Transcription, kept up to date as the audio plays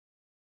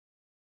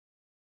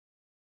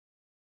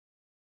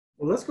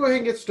Well, let's go ahead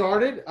and get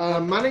started.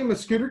 My name is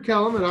Scooter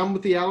Kellum, and I'm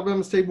with the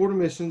Alabama State Board of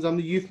Missions. I'm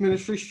the Youth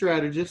Ministry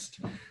Strategist,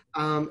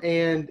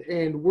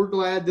 and we're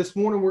glad this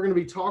morning we're going to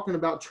be talking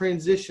about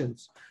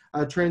transitions,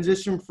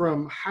 transition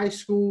from high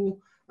school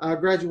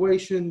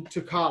graduation to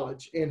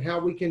college, and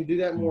how we can do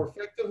that more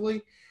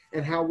effectively,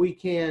 and how we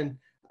can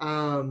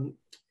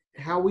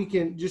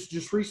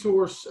just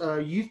resource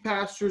youth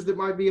pastors that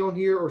might be on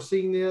here or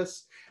seeing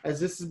this as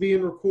this is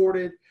being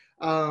recorded,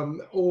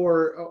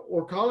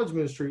 or college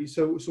ministry.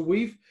 So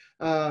we've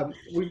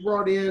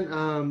brought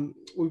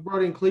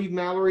in Cleve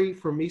Mallory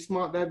from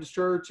Eastmont Baptist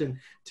Church and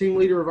team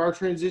leader of our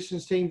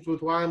transitions teams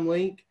with YM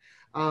Link.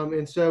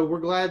 And so we're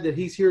glad that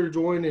he's here to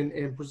join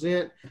and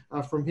present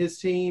from his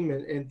team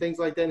and things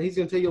like that. And he's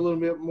going to tell you a little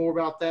bit more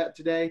about that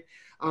today.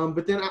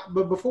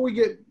 But before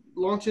we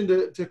launch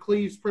into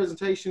Cleve's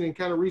presentation and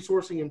kind of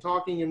resourcing and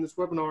talking in this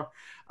webinar,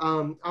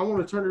 I want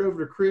to turn it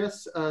over to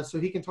Chris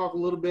so he can talk a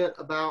little bit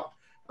about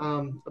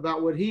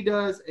what he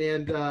does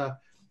and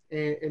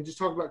just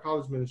talk about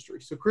college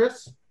ministry. So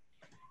Chris?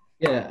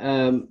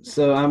 Yeah,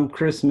 so I'm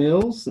Chris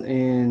Mills,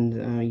 and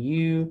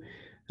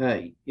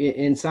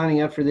in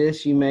signing up for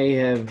this, you may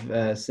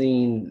have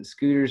seen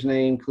Scooter's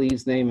name,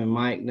 Cleve's name, and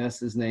Mike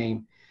Nuss's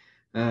name.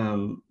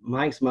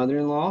 Mike's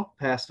mother-in-law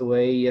passed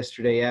away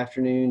yesterday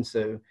afternoon,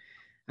 so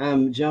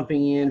I'm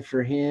jumping in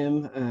for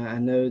him. I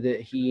know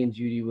that he and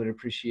Judy would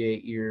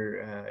appreciate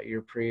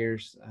your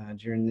prayers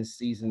during this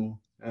season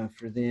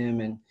for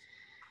them. And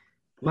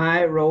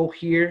my role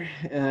here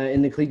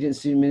in the Collegiate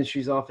Student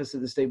Ministries Office of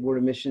the State Board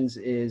of Missions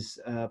is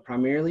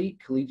primarily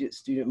collegiate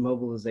student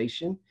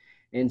mobilization.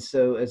 And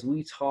so as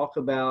we talk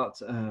about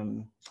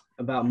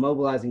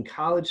mobilizing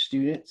college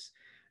students,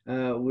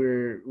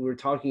 we're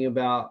talking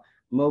about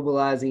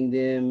mobilizing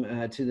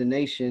them to the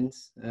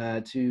nations,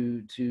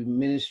 to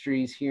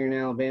ministries here in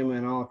Alabama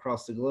and all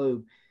across the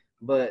globe,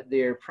 but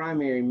their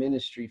primary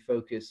ministry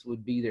focus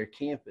would be their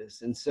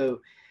campus. And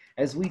so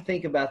as we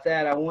think about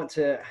that, I want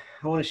to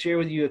share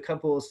with you a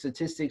couple of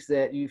statistics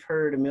that you've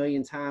heard a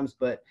million times,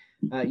 but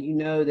you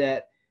know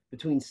that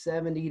between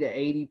 70 to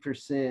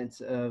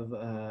 80%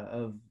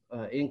 of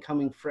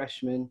incoming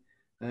freshmen,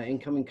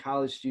 incoming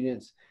college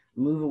students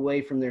move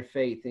away from their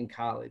faith in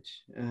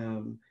college.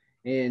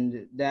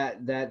 And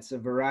that's a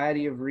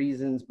variety of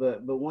reasons,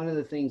 but one of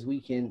the things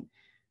we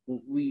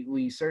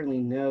certainly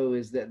know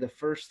is that the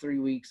first 3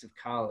 weeks of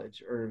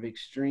college are of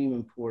extreme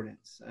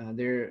importance.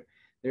 They're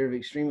of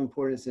extreme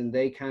importance, and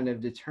they kind of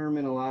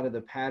determine a lot of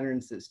the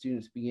patterns that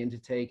students begin to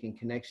take and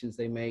connections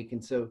they make.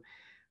 And so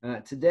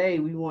today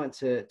we want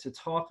to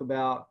talk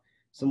about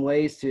some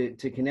ways to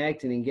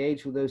connect and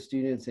engage with those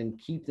students and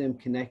keep them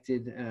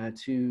connected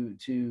to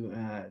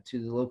the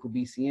local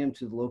BCM,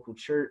 to the local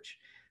church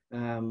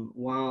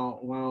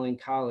while in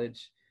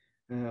college.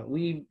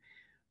 We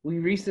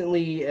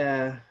recently,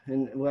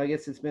 and well, I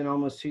guess it's been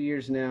almost 2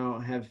 years now,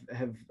 have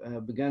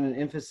begun an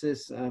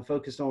emphasis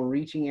focused on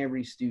reaching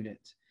every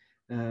student.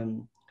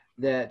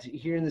 That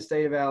here in the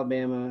state of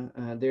Alabama,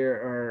 there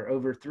are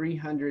over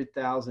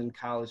 300,000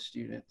 college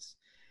students,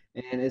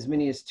 and as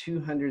many as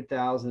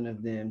 200,000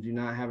 of them do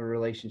not have a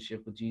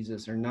relationship with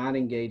Jesus, or not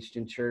engaged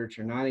in church,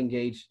 or not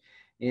engaged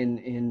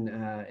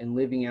in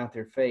living out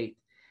their faith.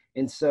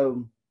 And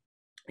so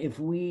if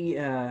we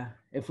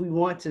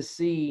want to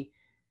see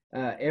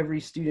every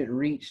student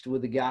reached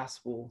with the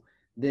gospel,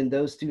 then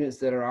those students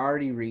that are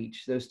already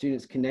reached, those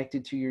students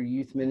connected to your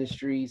youth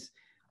ministries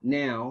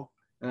now,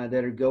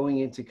 that are going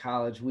into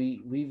college,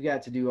 we've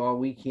got to do all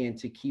we can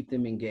to keep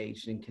them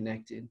engaged and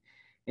connected.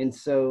 And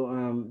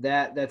so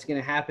that's going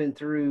to happen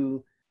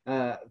through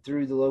the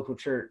local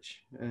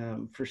church,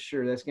 for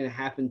sure. That's going to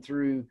happen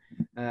through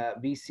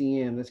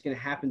BCM. That's going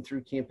to happen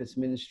through campus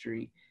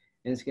ministry,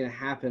 and it's going to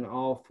happen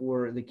all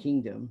for the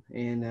kingdom.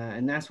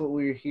 And that's what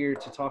we're here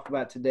to talk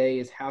about today,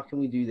 is how can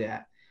we do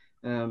that?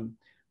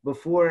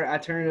 Before I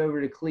turn it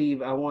over to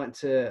Cleve, I want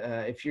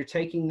to, if you're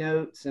taking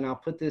notes, and I'll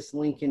put this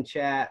link in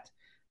chat.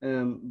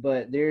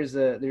 But there's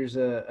a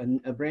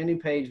brand new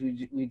page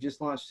we just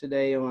launched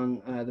today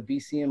on the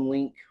BCM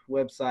Link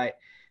website,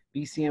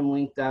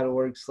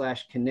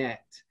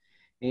 bcmlink.org/connect.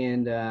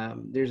 And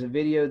there's a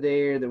video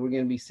there that we're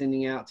going to be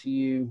sending out to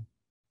you.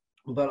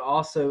 But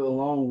also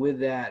along with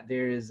that,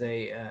 there's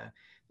a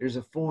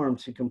form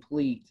to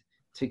complete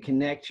to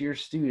connect your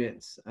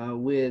students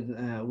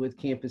with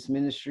campus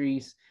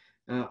ministries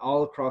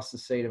all across the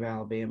state of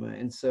Alabama.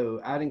 And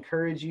so I'd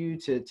encourage you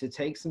to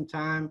take some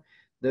time.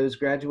 Those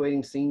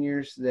graduating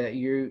seniors that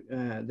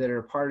are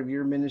a part of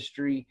your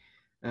ministry,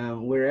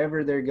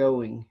 wherever they're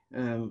going,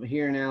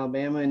 here in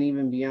Alabama and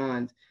even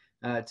beyond,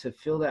 to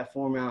fill that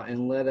form out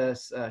and let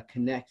us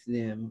connect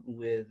them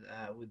with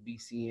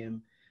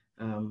BCM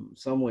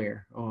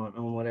somewhere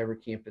on whatever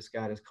campus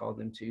God has called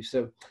them to.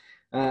 So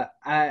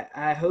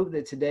I hope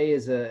that today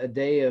is a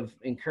day of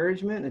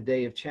encouragement, a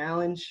day of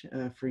challenge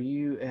for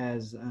you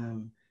as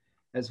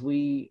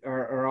we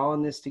are all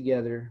in this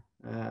together.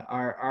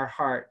 Our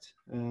heart,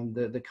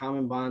 the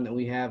common bond that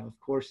we have, of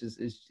course,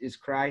 is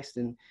Christ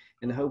and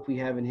the hope we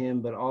have in him,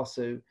 but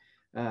also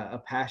a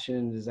passion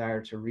and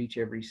desire to reach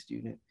every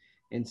student.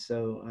 And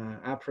so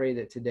I pray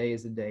that today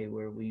is a day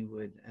where we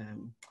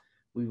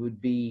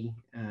would be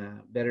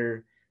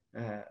better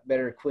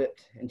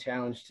equipped and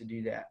challenged to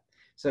do that.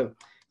 So,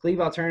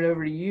 Cleve, I'll turn it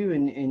over to you,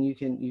 and you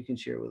can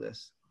share with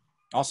us.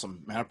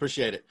 Awesome, man. I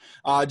appreciate it.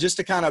 Just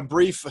to kind of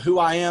brief who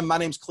I am, my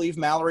name's Cleve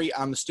Mallory.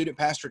 I'm the student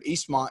pastor at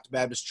Eastmont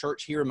Baptist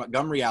Church here in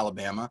Montgomery,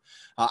 Alabama.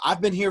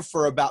 I've been here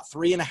for about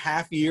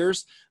 3.5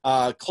 years,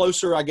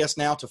 closer, I guess,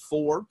 now to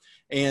 4.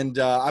 And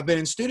I've been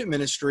in student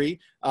ministry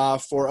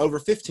for over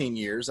 15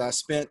 years. I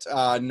spent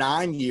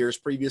 9 years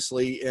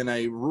previously in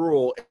a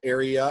rural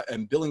area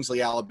in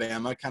Billingsley,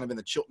 Alabama, kind of in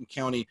the Chilton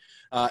County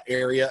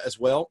area as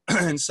well.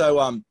 And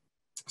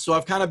so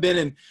I've kind of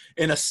been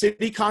in a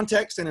city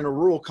context and in a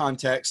rural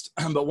context.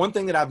 But one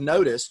thing that I've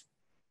noticed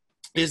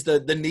is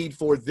the need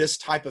for this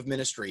type of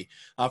ministry,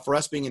 for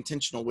us being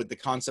intentional with the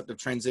concept of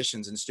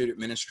transitions in student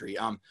ministry.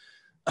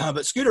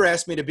 But Scooter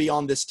asked me to be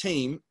on this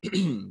team.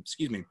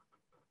 Excuse me.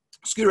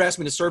 Scooter asked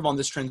me to serve on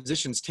this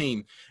transitions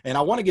team. And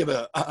I want to give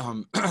a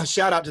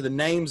shout out to the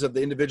names of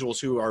the individuals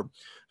who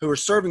are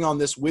serving on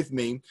this with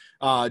me.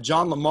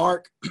 John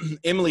Lamarck,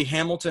 Emily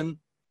Hamilton,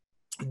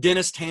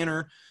 Dennis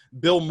Tanner,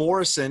 Bill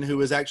Morrison,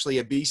 who is actually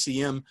a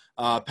BCM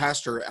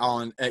pastor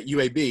at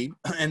UAB,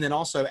 and then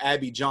also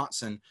Abby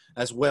Johnson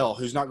as well,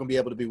 who's not going to be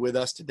able to be with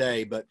us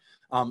today, but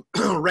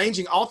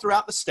ranging all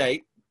throughout the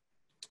state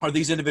are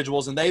these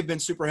individuals, and they've been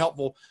super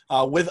helpful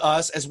with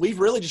us as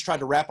we've really just tried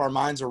to wrap our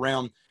minds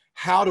around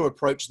how to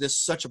approach this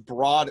such a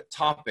broad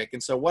topic.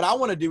 And so what I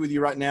want to do with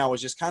you right now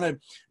is just kind of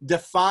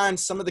define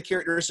some of the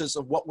characteristics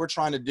of what we're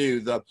trying to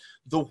do, the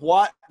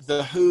what,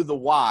 the who, the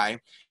why,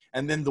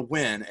 and then the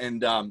when.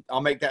 And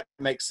I'll make that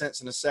make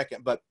sense in a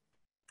second. But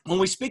when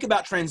we speak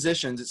about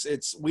transitions,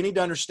 it's we need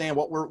to understand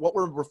what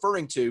we're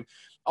referring to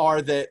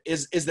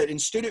is that in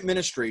student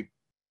ministry,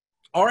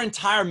 our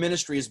entire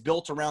ministry is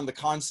built around the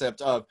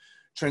concept of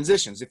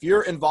transitions. If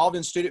you're involved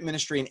in student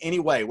ministry in any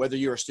way, whether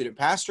you're a student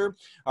pastor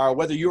or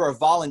whether you're a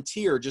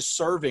volunteer just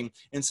serving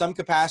in some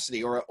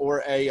capacity, or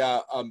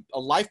a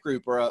life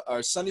group or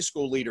a Sunday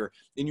school leader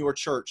in your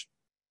church,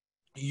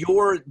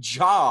 your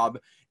job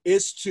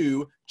is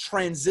to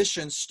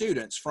transition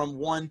students from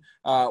one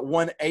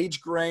age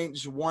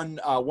range,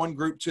 one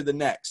group to the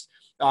next.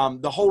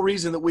 The whole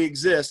reason that we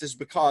exist is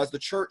because the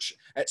church,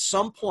 at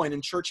some point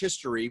in church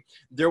history,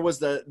 there was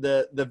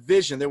the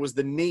vision, there was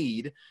the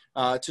need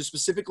to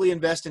specifically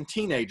invest in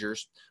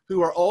teenagers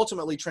who are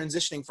ultimately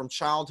transitioning from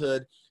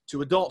childhood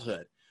to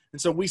adulthood. And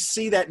so we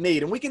see that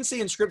need, and we can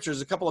see in scriptures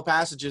a couple of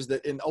passages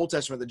that in the Old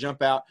Testament that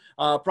jump out.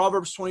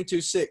 Proverbs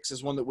 22:6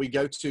 is one that we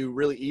go to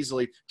really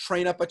easily.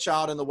 Train up a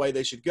child in the way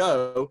they should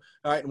go,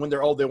 all right, and when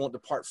they're old, they won't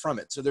depart from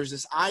it. So there's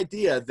this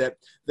idea that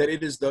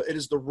it is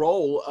the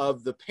role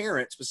of the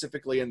parent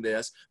specifically in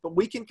this, but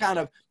we can kind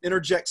of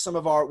interject some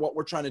of what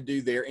we're trying to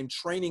do there in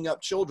training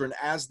up children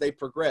as they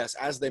progress,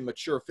 as they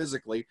mature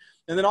physically.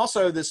 And then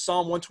also this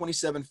Psalm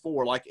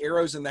 127:4, like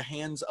arrows in the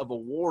hands of a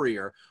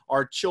warrior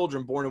are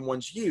children born in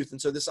one's youth.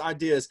 And so this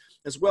idea is,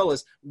 as well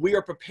as we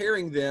are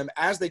preparing them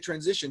as they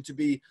transition to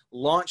be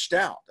launched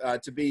out,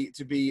 to be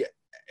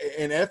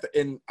in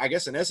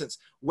essence,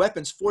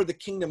 weapons for the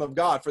kingdom of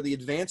God, for the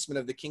advancement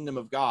of the kingdom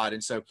of God.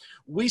 And so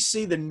we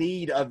see the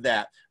need of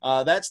that.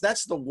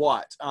 That's the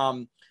what.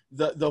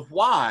 The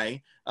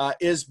why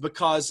is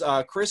because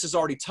Chris has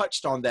already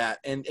touched on that,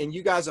 and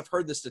you guys have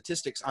heard the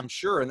statistics, I'm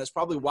sure, and that's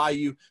probably why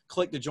you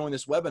clicked to join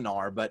this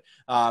webinar. But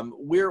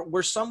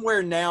we're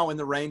somewhere now in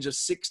the range of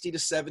 60 to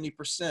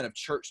 70% of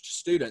church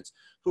students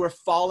who are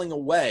falling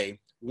away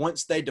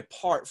once they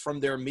depart from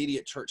their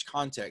immediate church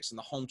context and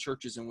the home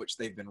churches in which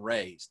they've been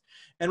raised.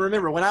 And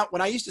remember, when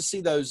I used to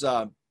see those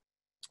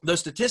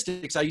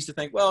statistics, I used to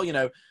think, well,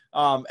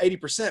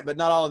 80%, but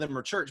not all of them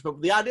are church.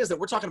 But the idea is that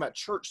we're talking about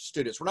church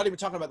students. We're not even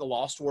talking about the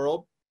lost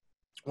world.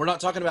 We're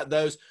not talking about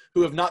those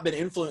who have not been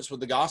influenced with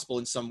the gospel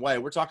in some way.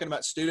 We're talking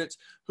about students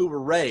who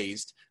were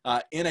raised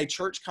in a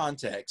church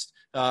context,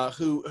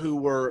 who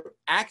were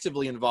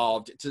actively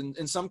involved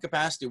in some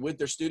capacity with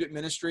their student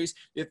ministries,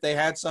 if they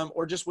had some,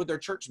 or just with their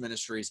church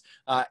ministries.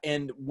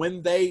 And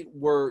when they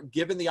were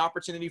given the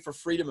opportunity for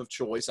freedom of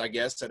choice, I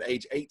guess, at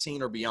age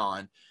 18 or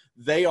beyond,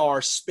 they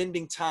are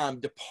spending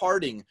time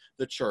departing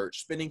the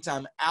church, spending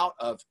time out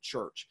of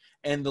church.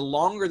 And the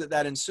longer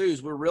that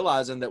ensues, we're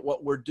realizing that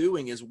what we're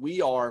doing is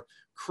we are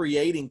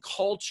creating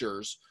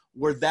cultures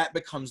where that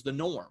becomes the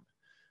norm.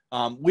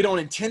 We don't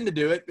intend to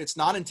do it. It's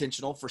not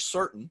intentional for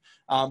certain,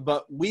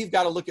 but we've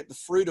got to look at the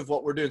fruit of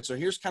what we're doing. So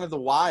here's kind of the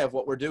why of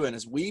what we're doing.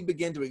 As we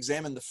begin to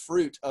examine the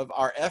fruit of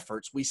our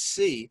efforts, we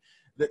see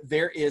that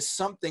there is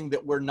something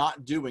that we're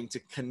not doing to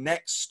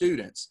connect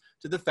students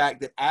to the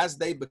fact that as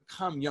they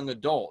become young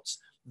adults,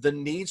 the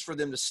needs for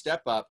them to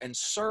step up and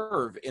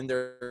serve in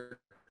their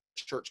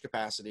church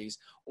capacities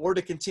or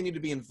to continue to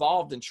be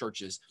involved in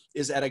churches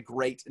is at a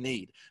great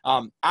need.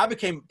 I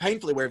became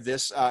painfully aware of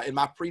this in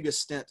my previous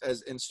stint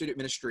in student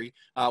ministry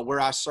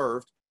where I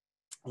served.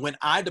 when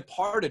I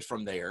departed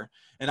from there,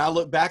 and I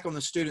look back on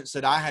the students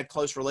that I had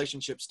close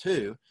relationships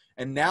to,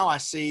 and now I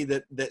see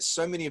that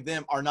so many of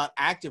them are not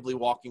actively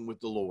walking with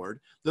the Lord,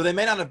 though they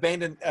may not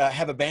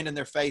have abandoned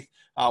their faith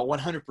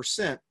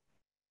 100%.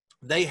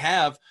 They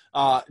have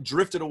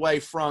drifted away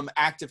from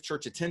active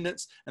church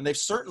attendance, and they've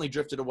certainly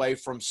drifted away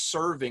from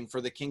serving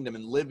for the kingdom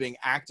and living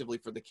actively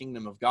for the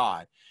kingdom of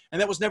God. And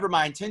that was never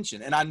my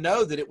intention. And I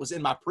know that it was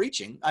in my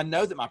preaching. I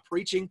know that my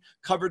preaching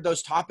covered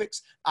those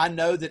topics. I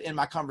know that in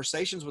my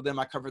conversations with them,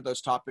 I covered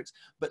those topics,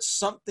 but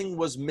something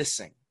was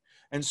missing.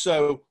 And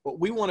so what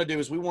we want to do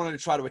is we wanted to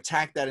try to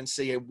attack that and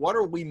see, hey, what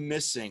are we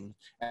missing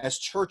as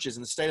churches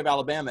in the state of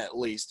Alabama, at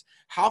least?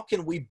 How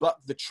can we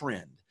buck the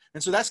trend?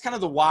 And so that's kind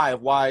of the why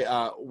of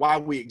why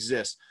we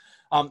exist.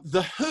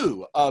 The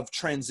who of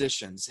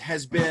transitions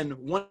has been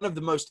one of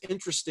the most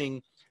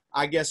interesting,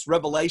 I guess,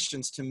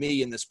 revelations to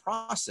me in this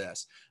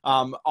process.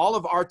 All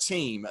of our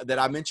team that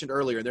I mentioned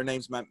earlier, their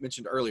names I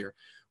mentioned earlier,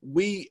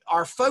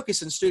 our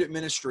focus in student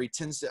ministry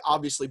tends to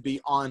obviously be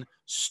on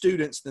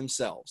students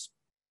themselves.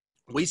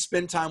 We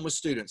spend time with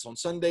students on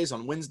Sundays,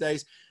 on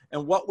Wednesdays,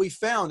 and what we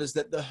found is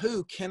that the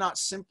who cannot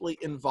simply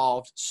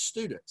involve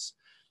students.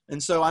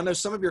 And so I know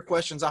some of your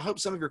questions, I hope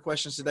some of your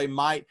questions today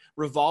might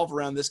revolve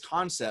around this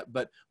concept,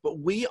 but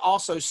we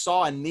also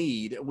saw a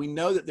need. We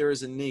know that there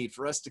is a need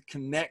for us to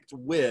connect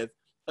with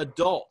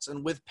adults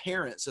and with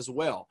parents as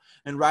well.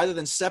 And rather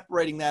than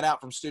separating that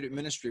out from student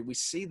ministry, we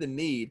see the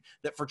need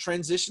that for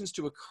transitions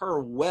to occur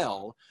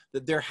well,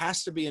 that there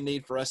has to be a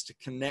need for us to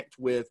connect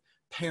with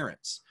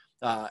parents.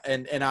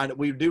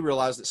 We do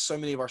realize that so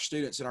many of our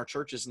students in our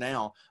churches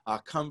now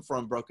come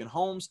from broken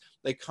homes.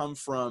 They come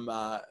from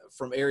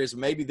areas,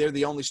 maybe they're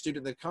the only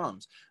student that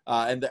comes,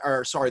 they're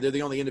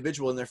the only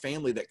individual in their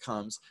family that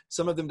comes.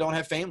 Some of them don't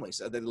have families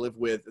that they live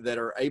with that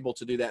are able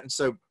to do that. And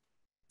so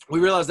we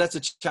realize that's a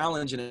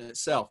challenge in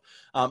itself,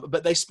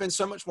 but they spend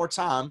so much more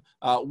time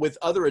with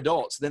other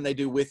adults than they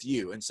do with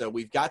you. And so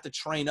we've got to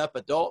train up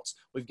adults.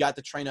 We've got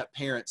to train up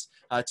parents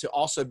to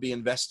also be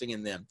investing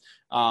in them.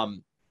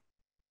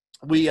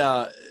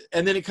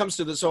 And then it comes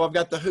to so I've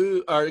got the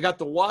who, or I got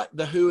the what,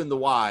 the who, and the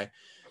why,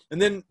 and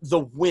then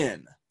the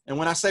when. And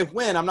when I say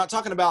when, I'm not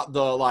talking about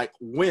the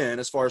when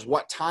as far as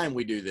what time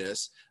we do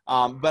this,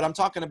 but I'm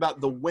talking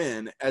about the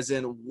when as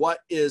in what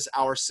is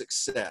our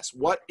success?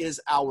 What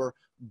is our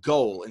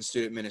goal in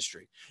student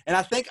ministry? And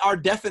I think our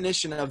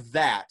definition of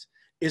that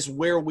is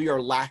where we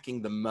are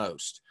lacking the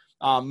most.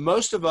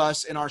 Most of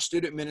us in our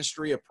student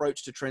ministry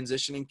approach to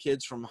transitioning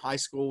kids from high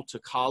school to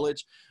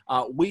college,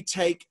 we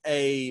take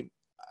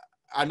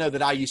I know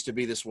that I used to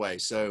be this way.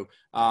 So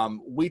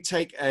we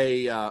take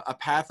a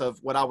path of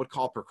what I would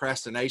call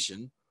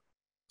procrastination.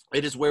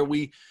 It is where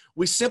we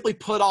simply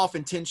put off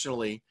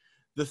intentionally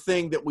the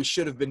thing that we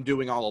should have been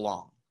doing all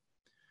along.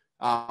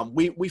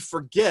 We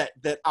forget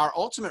that our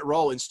ultimate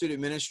role in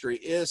student ministry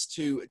is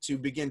to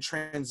begin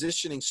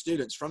transitioning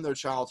students from their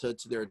childhood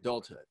to their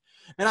adulthood.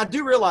 And I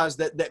do realize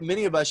that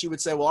many of us, you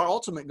would say, well, our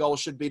ultimate goal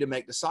should be to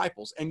make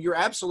disciples. And you're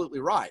absolutely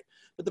right.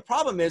 But the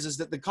problem is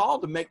that the call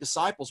to make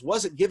disciples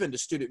wasn't given to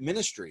student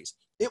ministries.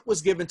 It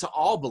was given to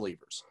all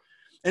believers.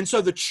 And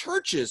so the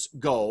church's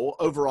goal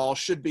overall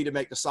should be to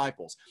make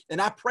disciples. And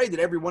I pray that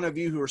every one of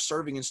you who are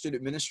serving in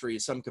student ministry in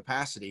some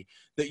capacity,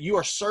 that you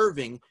are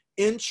serving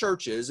in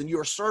churches and you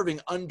are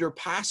serving under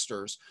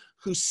pastors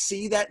who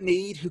see that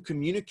need, who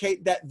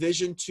communicate that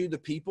vision to the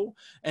people,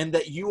 and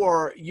that you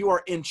are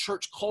in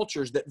church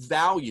cultures that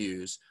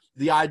values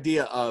the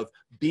idea of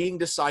being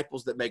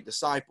disciples that make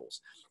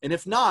disciples. And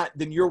if not,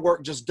 then your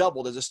work just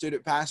doubled as a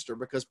student pastor,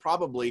 because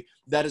probably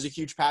that is a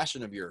huge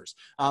passion of yours.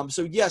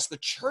 So yes, the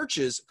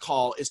church's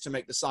call is to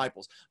make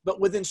disciples, but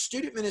within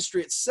student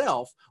ministry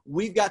itself,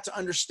 we've got to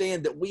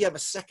understand that we have a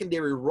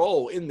secondary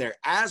role in there.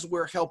 As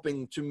we're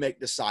helping to make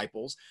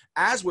disciples,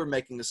 as we're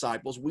making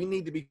disciples, we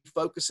need to be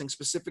focusing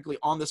specifically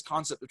on this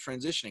concept of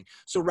transitioning.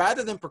 So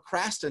rather than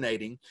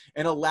procrastinating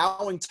and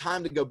allowing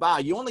time to go by,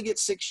 you only get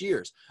 6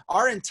 years.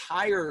 Our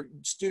entire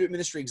student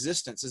ministry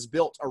existence is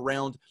built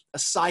around a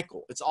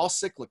cycle. It's all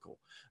cyclical.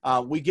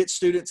 We get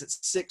students at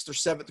 6th or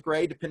 7th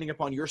grade, depending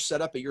upon your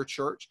setup at your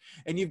church,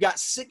 and you've got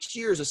 6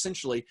 years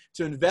essentially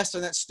to invest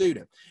in that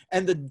student.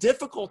 And the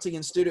difficulty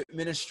in student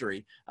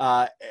ministry,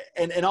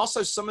 and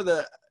also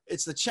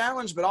it's the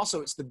challenge, but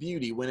also it's the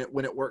beauty when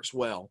it works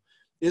well,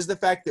 is the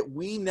fact that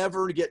we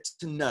never get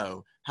to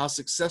know how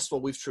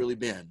successful we've truly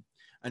been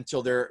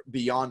until they're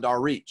beyond our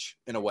reach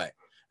in a way,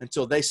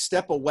 until they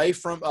step away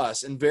from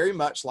us. And very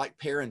much like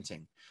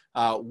parenting,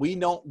 we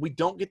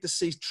don't get to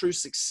see true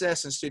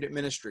success in student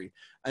ministry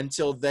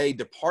until they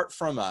depart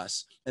from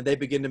us and they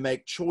begin to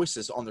make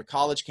choices on their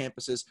college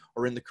campuses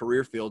or in the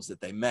career fields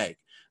that they make.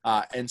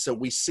 And so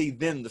we see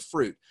then the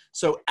fruit.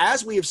 So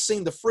as we have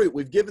seen the fruit,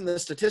 we've given the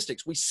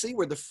statistics, we see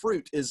where the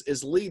fruit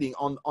is leading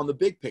on the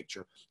big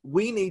picture.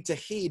 We need to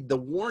heed the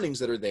warnings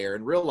that are there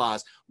and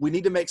realize we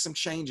need to make some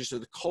changes to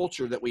the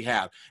culture that we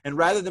have. And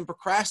rather than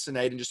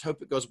procrastinate and just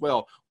hope it goes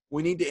well,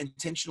 we need to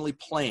intentionally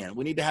plan.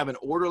 We need to have an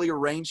orderly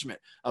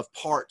arrangement of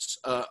parts,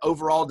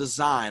 overall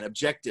design,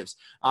 objectives.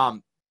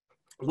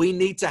 we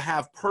need to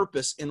have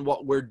purpose in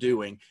what we're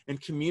doing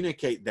and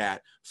communicate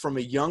that from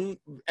a young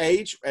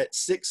age at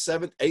 6th,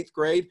 7th, 8th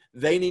grade.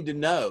 They need to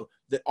know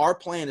that our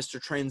plan is to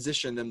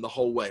transition them the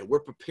whole way. We're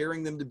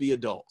preparing them to be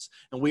adults.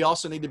 And we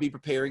also need to be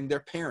preparing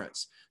their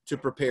parents to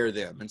prepare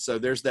them. And so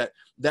there's that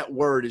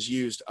word is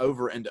used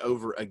over and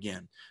over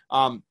again.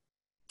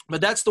 But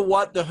that's the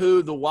what, the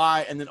who, the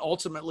why, and then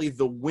ultimately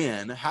the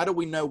when. How do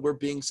we know we're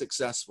being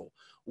successful?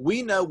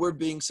 We know we're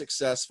being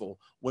successful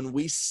when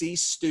we see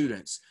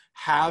students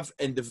have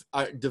and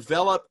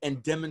develop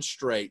and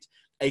demonstrate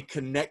a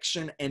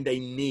connection and a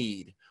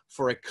need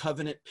for a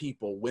covenant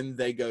people when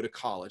they go to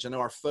college. I know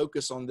our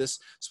focus on this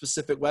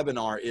specific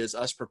webinar is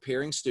us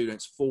preparing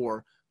students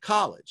for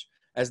college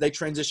as they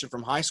transition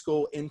from high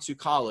school into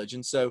college.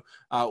 And so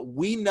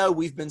we know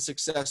we've been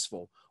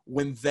successful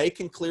when they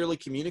can clearly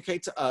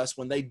communicate to us,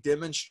 when they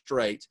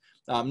demonstrate,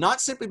 not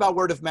simply by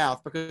word of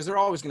mouth, because they're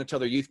always going to tell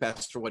their youth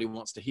pastor what he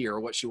wants to hear or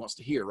what she wants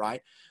to hear,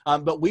 right?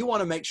 But we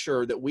want to make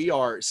sure that we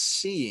are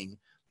seeing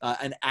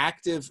an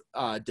active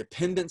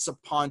dependence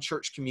upon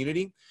church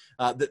community,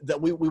 that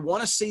we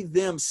want to see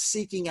them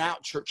seeking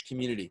out church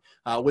community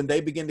when they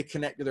begin to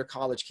connect to their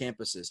college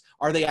campuses.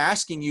 Are they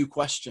asking you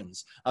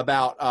questions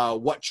about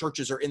what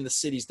churches are in the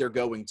cities they're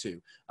going to?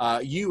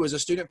 You as a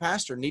student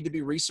pastor need to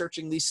be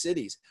researching these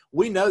cities.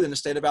 We know that in the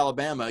state of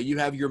Alabama, you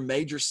have your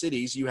major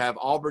cities. You have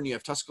Auburn, you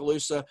have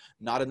Tuscaloosa,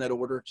 not in that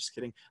order, just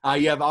kidding.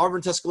 You have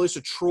Auburn,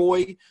 Tuscaloosa,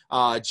 Troy,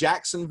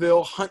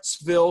 Jacksonville,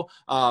 Huntsville,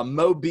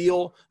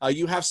 Mobile.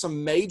 You have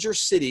some major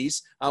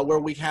cities where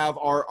we have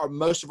our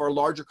most of our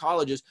larger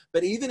colleges,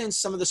 but even in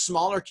some of the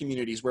smaller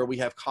communities where we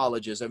have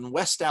colleges in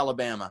West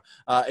Alabama,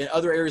 in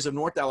other areas of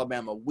North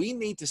Alabama, we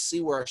need to see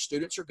where our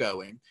students are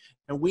going.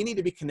 And we need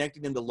to be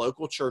connecting them to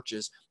local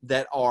churches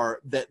that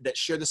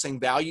share the same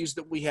values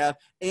that we have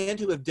and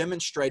who have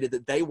demonstrated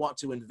that they want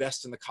to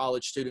invest in the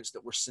college students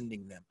that we're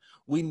sending them.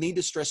 We need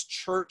to stress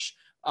church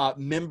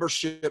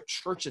membership,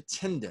 church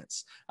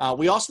attendance.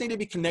 We also need to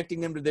be connecting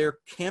them to their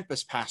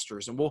campus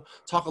pastors, and we'll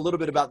talk a little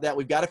bit about that.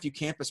 We've got a few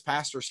campus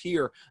pastors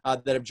here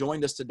that have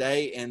joined us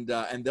today, and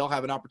they'll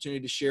have an opportunity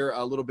to share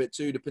a little bit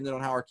too, depending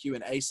on how our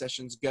Q&A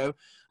sessions go.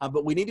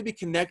 But we need to be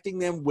connecting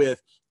them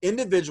with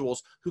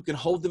individuals who can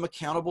hold them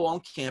accountable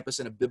on campus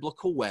in a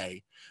biblical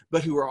way,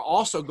 but who are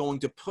also going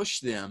to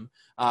push them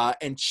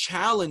and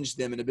challenge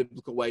them in a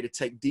biblical way to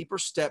take deeper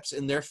steps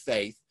in their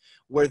faith,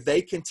 where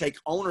they can take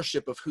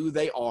ownership of who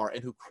they are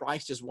and who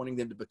Christ is wanting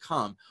them to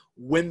become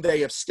when they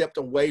have stepped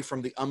away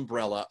from the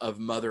umbrella of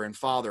mother and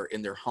father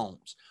in their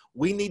homes.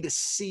 We need to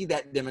see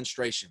that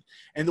demonstration.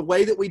 And the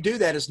way that we do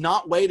that is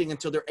not waiting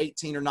until they're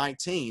 18 or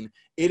 19.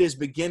 It is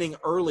beginning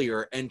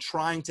earlier and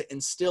trying to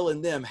instill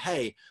in them,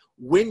 hey,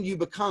 when you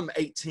become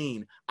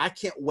 18, I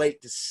can't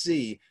wait to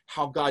see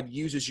how God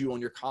uses you on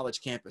your college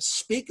campus.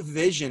 Speak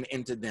vision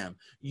into them.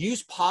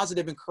 Use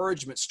positive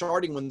encouragement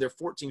starting when they're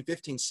 14,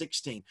 15,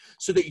 16,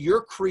 so that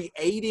you're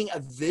creating a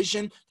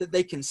vision that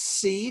they can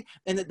see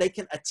and that they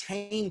can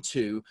attain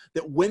to,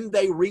 that when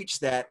they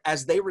reach that,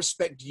 as they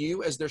respect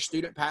you as their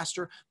student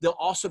pastor, they'll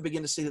also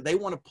begin to see that they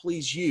want to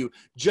please you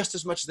just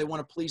as much as they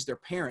want to please their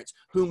parents,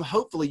 whom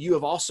hopefully you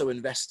have also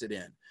invested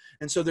in.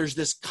 And so there's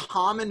this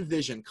common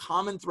vision,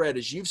 common thread.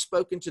 As you've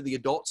spoken to the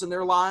adults in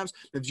their lives,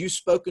 as you've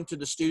spoken to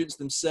the students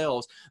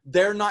themselves,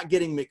 they're not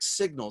getting mixed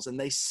signals, and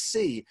they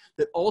see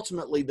that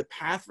ultimately the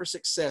path for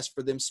success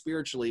for them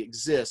spiritually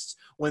exists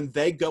when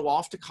they go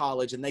off to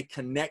college and they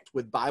connect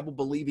with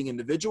Bible-believing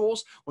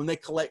individuals, when they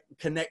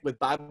connect with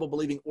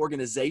Bible-believing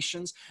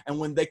organizations, and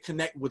when they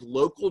connect with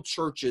local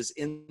churches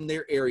in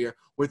their area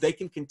where they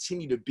can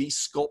continue to be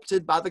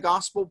sculpted by the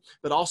gospel,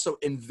 but also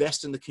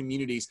invest in the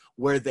communities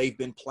where they've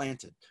been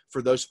planted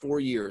for those 4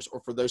 years or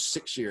for those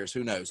 6 years.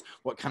 Who knows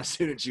what kind of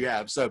students you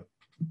have. So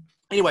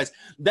anyways,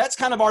 that's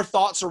kind of our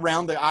thoughts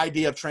around the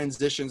idea of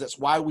transitions. That's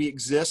why we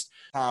exist.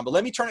 But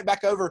let me turn it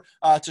back over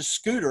to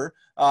Scooter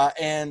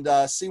and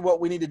see what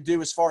we need to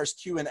do as far as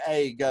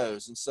Q&A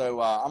goes. And so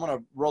I'm going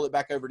to roll it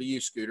back over to you,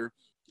 Scooter.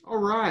 All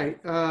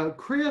right.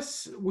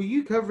 Chris, will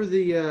you cover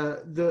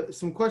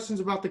some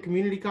questions about the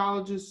community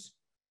colleges?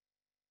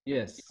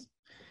 Yes.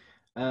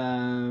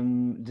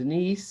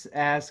 Denise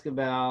asked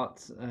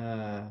about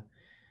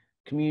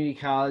community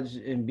college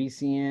and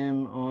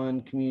BCM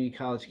on community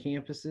college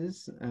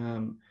campuses.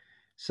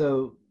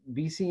 So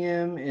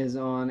BCM is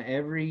on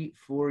every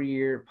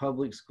 4-year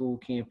public school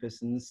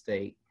campus in the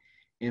state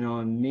and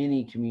on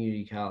many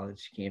community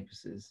college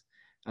campuses.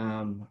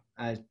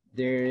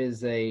 There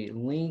is a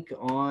link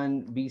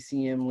on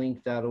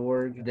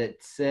bcmlink.org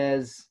that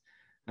says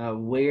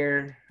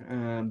where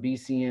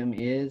BCM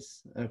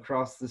is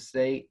across the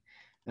state.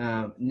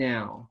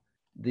 Now,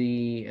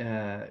 the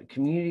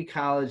community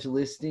college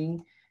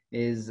listing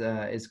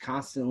is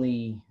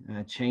constantly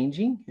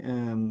changing.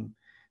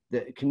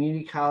 The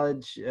community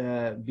college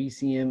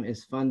BCM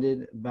is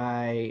funded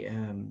by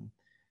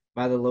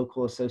the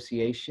local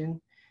association,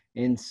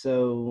 and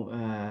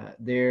so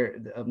there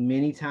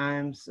many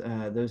times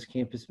those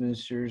campus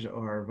ministers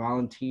are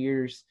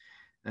volunteers,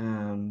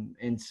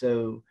 and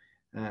so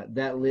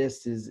that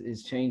list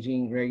is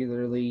changing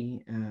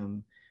regularly.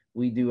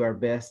 we do our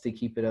best to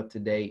keep it up to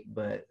date,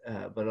 but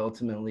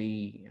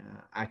ultimately,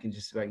 I can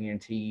just about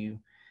guarantee you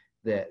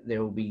that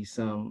there will be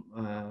some,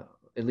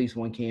 at least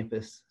one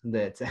campus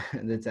that's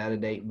that's out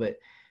of date. But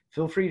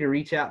feel free to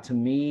reach out to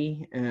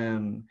me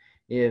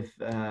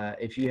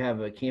if you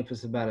have a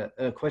campus about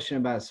a question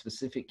about a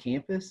specific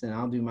campus, and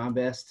I'll do my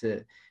best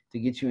to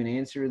get you an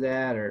answer to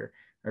that, or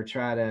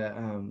try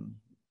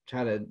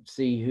to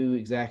see who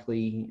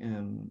exactly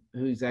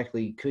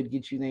could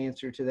get you the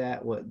answer to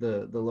that. What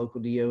the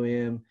local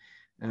DOM.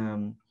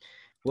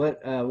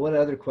 What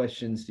other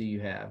questions do you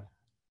have?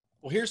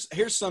 Well,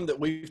 here's some that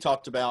we've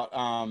talked about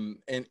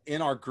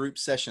in our group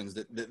sessions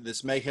that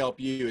this may help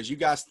you as you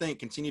guys think.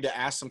 Continue to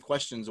ask some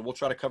questions, and we'll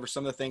try to cover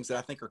some of the things that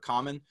I think are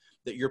common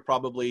that you're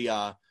probably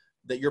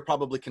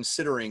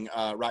considering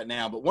right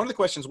now. But one of the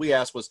questions we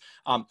asked was,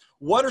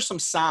 what are some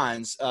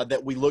signs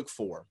that we look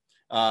for?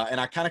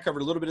 And I kind of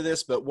covered a little bit of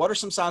this, but what are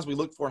some signs we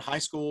look for in high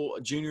school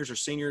juniors or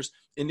seniors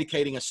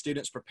indicating a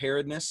student's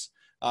preparedness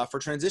for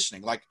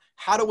transitioning? Like,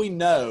 how do we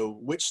know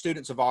which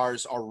students of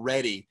ours are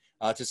ready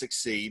to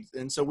succeed?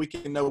 And so we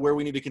can know where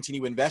we need to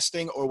continue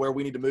investing or where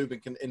we need to move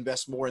and can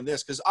invest more in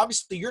this, because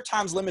obviously your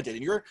time's limited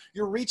and your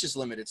reach is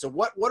limited. So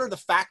what are the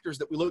factors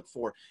that we look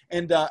for?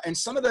 And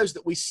some of those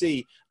that we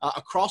see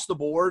across the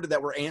board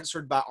that were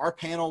answered by our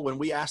panel when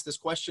we asked this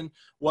question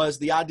was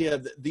the idea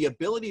of the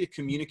ability to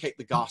communicate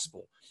the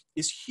gospel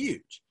is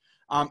huge.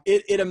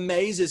 It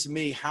amazes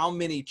me how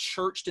many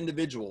churched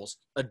individuals,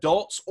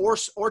 adults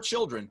or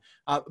children,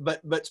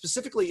 but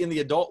specifically in the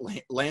adult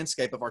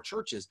landscape of our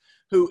churches,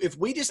 who, if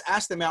we just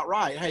ask them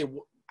outright, hey,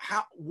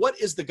 what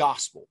is the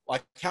gospel?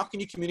 Like, how can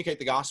you communicate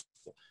the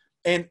gospel?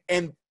 And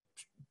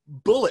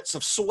bullets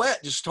of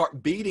sweat just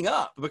start beating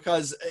up,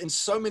 because in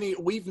so many,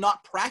 we've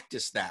not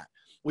practiced that.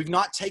 We've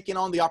not taken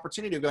on the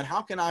opportunity of going,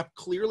 how can I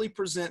clearly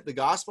present the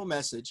gospel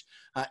message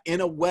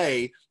in a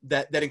way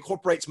that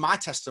incorporates my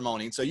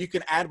testimony? And so you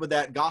can add with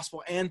that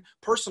gospel and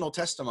personal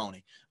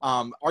testimony.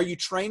 Are you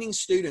training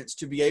students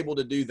to be able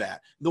to do that?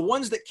 The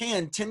ones that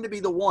can tend to be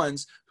the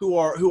ones who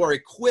are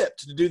equipped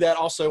to do that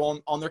also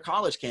on their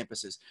college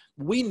campuses.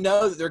 We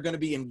know that they're going to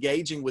be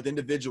engaging with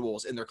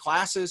individuals in their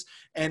classes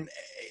and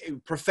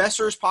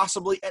professors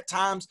possibly at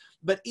times,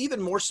 but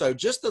even more so,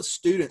 just the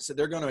students that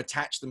they're going to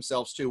attach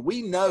themselves to.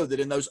 We know that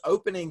in those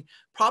opening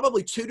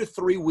probably 2 to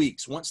 3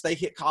 weeks, once they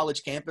hit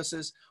college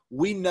campuses,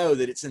 we know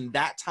that it's in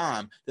that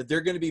time that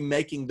they're going to be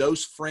making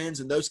those friends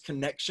and those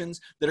connections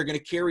that are going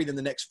to carry them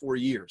the next 4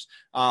 years.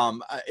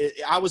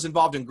 I was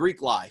involved in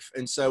Greek life.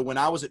 And so when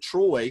I was at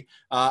Troy,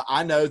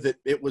 I know that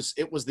it was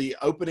the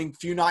opening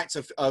few nights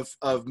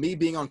of me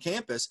being on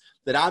campus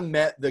that I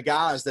met the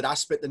guys that I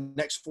spent the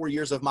next 4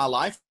 years of my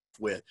life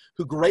with,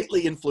 who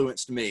greatly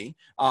influenced me,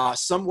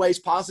 some ways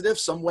positive,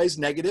 some ways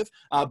negative,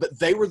 but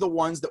they were the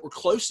ones that were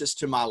closest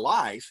to my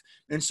life.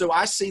 And so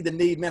I see the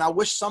need, man, I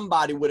wish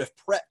somebody would have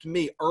prepped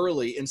me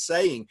early in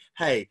saying,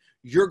 hey,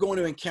 you're going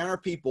to encounter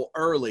people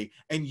early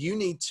and you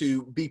need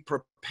to be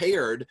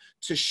prepared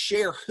to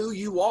share who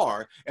you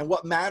are and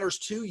what matters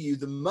to you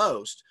the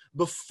most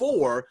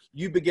before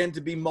you begin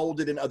to be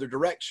molded in other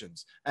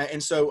directions.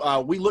 And so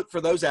we look for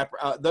those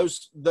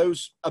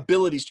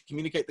abilities to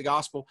communicate the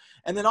gospel,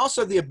 and then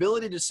also the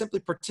ability to simply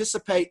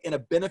participate in a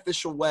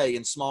beneficial way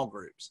in small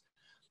groups.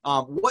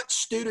 What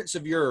students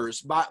of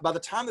yours, by the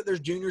time that there's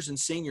juniors and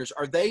seniors,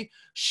 are they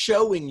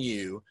showing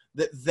you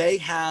that they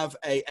have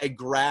a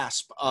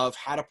grasp of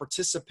how to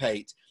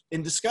participate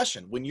in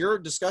discussion? When you're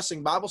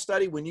discussing Bible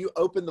study, when you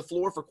open the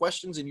floor for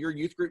questions in your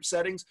youth group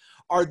settings,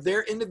 are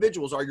there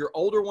individuals, are your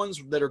older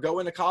ones that are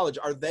going to college,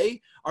 are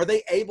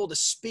they able to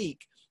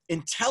speak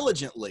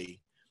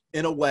intelligently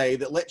in a way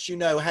that lets you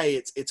know, hey,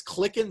 it's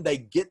clicking, they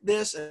get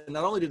this, and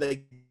not only do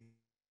they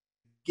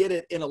get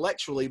it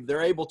intellectually,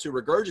 they're able to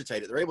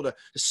regurgitate it. They're able to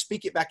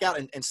speak it back out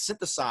and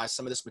synthesize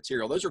some of this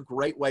material. Those are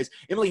great ways.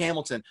 Emily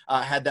Hamilton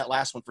had that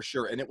last one for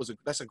sure, and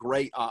that's a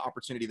great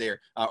opportunity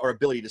there, or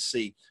ability to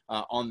see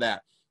on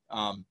that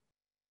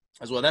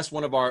as well. That's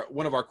one of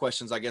our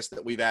questions, I guess,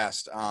 that we've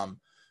asked. Trying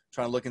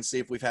to look and see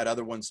if we've had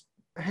other ones.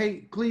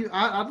 Hey, Cleve,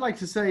 I'd like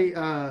to say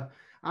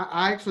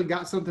I actually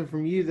got something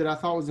from you that I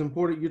thought was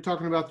important. You're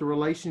talking about the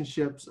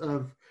relationships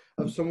of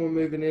someone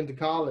moving into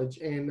college,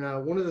 and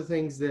one of the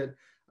things that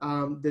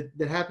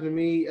happened to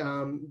me,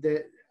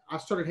 that I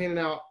started handing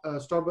out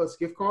Starbucks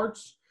gift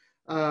cards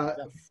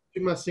to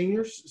my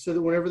seniors, so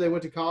that whenever they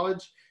went to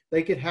college,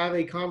 they could have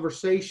a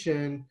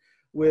conversation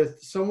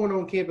with someone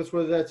on campus,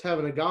 whether that's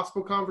having a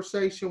gospel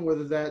conversation,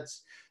 whether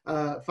that's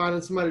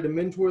finding somebody to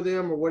mentor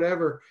them or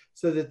whatever,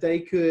 so that they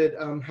could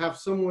have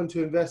someone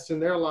to invest in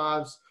their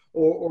lives,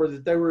 or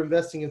that they were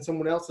investing in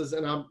someone else's,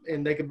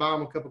 and they could buy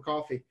them a cup of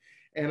coffee.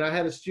 And I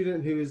had a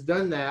student who has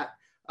done that,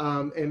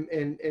 and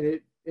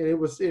it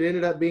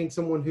ended up being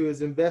someone who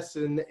is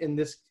invested in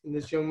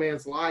this young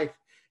man's life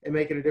and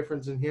making a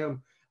difference in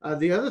him.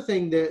 The other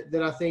thing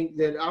that I think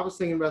that I was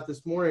thinking about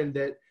this morning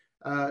that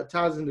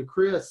ties into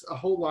Chris a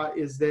whole lot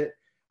is that,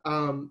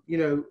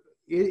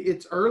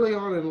 it's early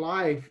on in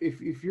life.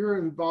 If you're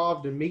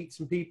involved and meet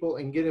some people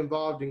and get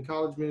involved in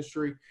college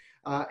ministry,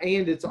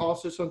 and it's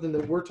also something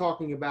that we're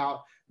talking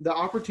about, the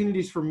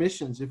opportunities for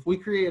missions. If we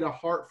create a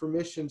heart for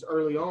missions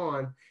early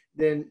on,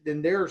 then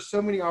there are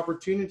so many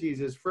opportunities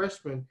as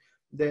freshmen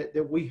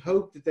that we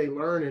hope that they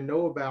learn and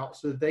know about,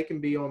 so that they can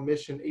be on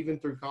mission even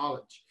through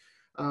college.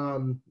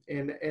 And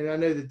I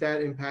know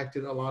that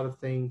impacted a lot of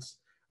things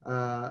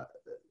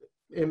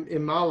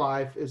in my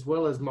life, as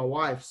well as my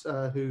wife's,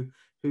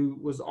 who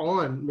was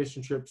on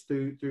mission trips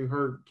through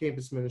her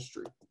campus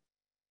ministry.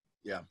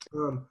 Yeah.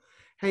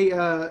 Hey,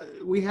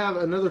 we have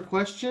another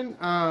question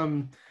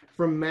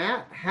from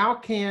Matt. How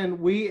can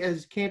we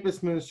as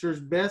campus ministers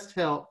best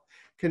help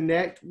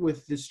connect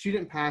with the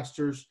student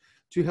pastors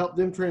to help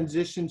them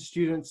transition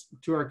students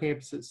to our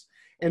campuses?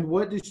 And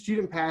what do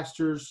student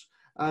pastors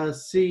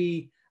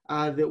see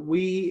that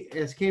we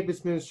as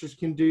campus ministers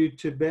can do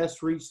to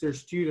best reach their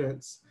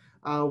students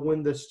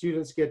when the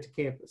students get to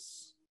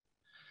campus?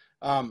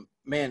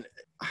 Man,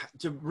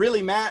 to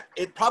really, Matt,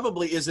 it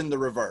probably is in the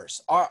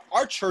reverse.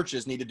 Our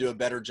churches need to do a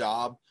better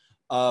job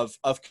of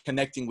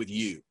connecting with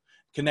you,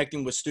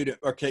 connecting with student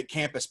or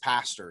campus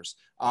pastors.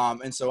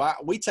 And so I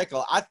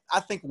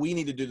think we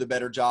need to do the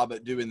better job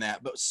at doing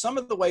that. But some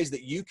of the ways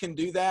that you can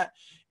do that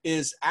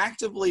is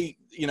actively,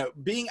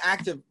 being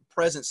active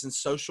presence in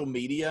social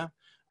media.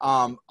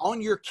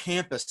 On your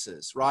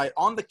campuses, right?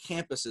 On the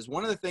campuses,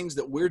 one of the things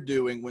that we're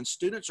doing when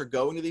students are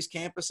going to these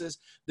campuses,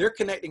 they're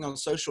connecting on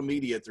social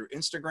media through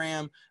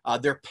Instagram,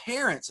 their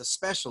parents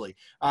especially.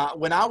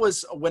 When I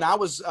was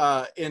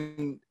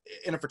in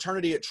a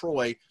fraternity at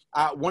Troy,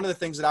 one of the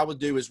things that I would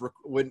do is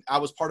when I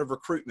was part of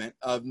recruitment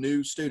of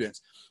new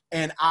students,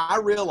 and I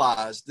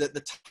realized that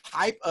the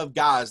type of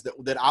guys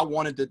that I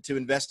wanted to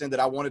invest in, that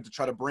I wanted to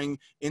try to bring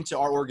into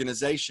our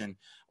organization,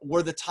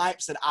 were the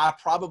types that I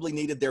probably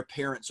needed their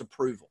parents'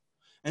 approval.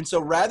 And so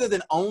rather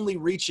than only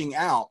reaching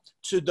out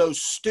to those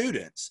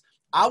students,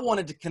 I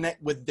wanted to connect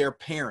with their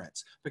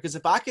parents, because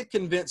if I could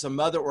convince a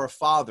mother or a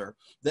father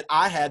that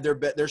I had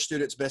their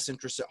students' best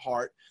interests at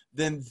heart,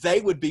 then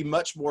they would be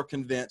much more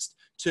convinced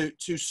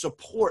to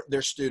support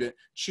their student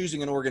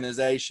choosing an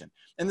organization.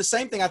 And the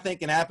same thing I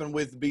think can happen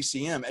with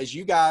BCM. As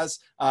you guys,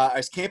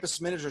 as campus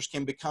managers,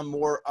 can become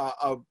more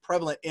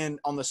prevalent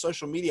on the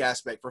social media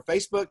aspect for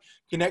Facebook,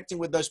 connecting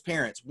with those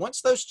parents. Once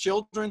those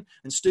children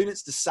and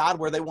students decide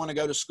where they want to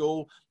go to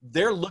school,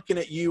 they're looking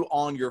at you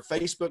on your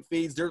Facebook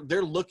feeds.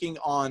 They're looking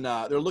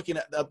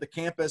at the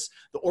campus,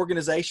 the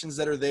organizations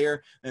that are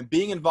there, and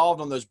being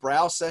involved on those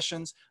browse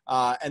sessions.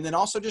 And then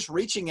also just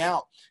reaching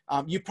out.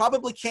 You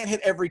probably can't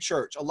hit every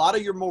church. A lot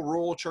of your more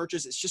rural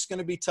churches, it's just going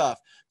to be tough,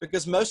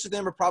 because most of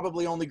them are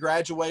probably only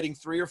graduating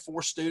 3 or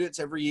 4 students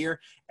every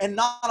year, and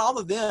not all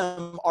of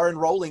them are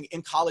enrolling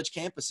in college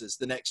campuses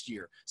the next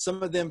year.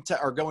 Some of them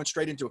are going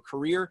straight into a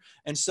career.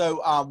 And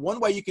so one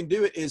way you can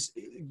do it is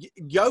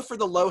go for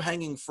the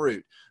low-hanging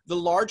fruit. The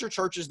larger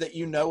churches that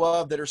you know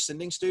of that are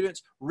sending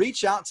students,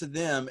 reach out to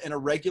them in a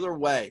regular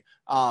way.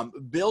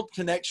 Build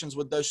connections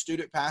with those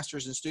student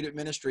pastors and student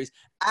ministries.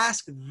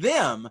 Ask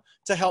them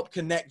to help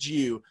connect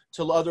you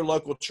to other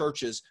local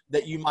churches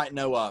that you might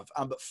know of.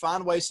 But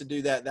find ways to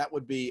do that. That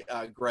would be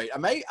great. I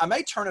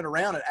may turn it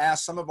around and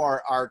ask some of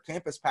our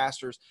campus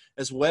pastors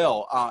as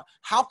well.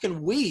 How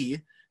can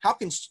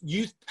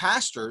youth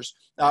pastors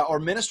or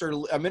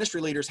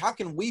ministry leaders, how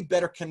can we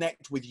better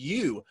connect with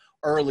you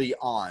early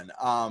on?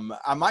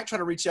 I might try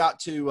to reach out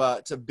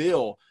to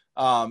Bill,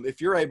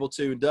 if you're able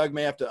to. Doug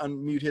may have to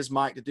unmute his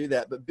mic to do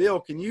that. But Bill,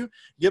 can you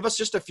give us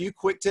just a few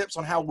quick tips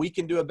on how we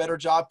can do a better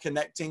job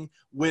connecting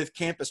with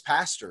campus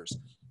pastors?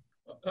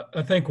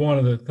 I think one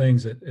of the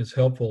things that is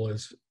helpful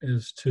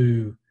is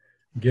to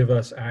give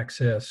us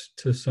access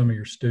to some of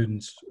your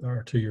students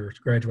or to your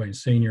graduating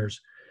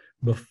seniors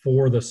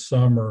before the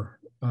summer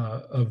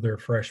of their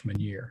freshman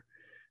year.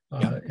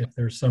 If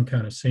there's some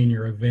kind of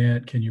senior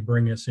event, can you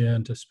bring us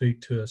in to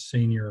speak to a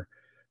senior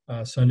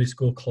Sunday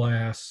school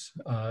class,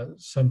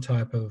 some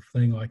type of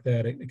thing like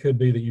that? It could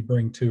be that you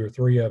bring 2 or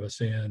 3 of us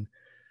in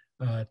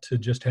to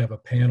just have a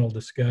panel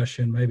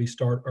discussion, maybe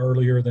start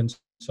earlier than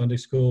Sunday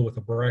school with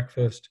a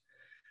breakfast,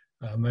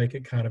 make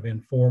it kind of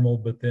informal,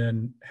 but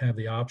then have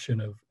the option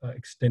of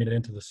extending it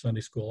into the Sunday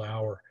school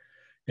hour,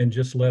 and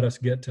just let us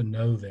get to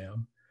know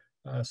them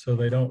so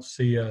they don't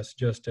see us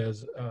just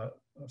as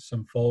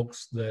some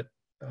folks that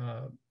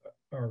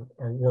are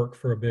work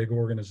for a big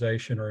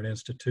organization or an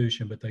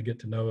institution, but they get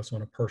to know us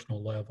on a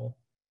personal level.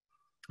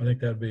 I think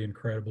that'd be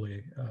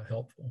incredibly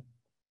helpful.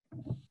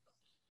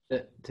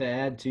 To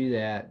add to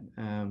that,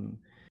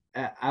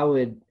 I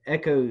would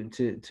echo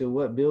to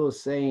what Bill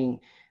is saying,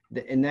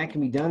 and that can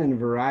be done in a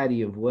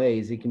variety of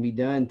ways. It can be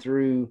done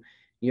through,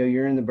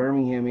 you're in the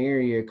Birmingham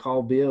area,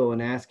 call Bill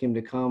and ask him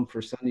to come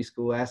for Sunday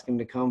school, ask him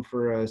to come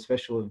for a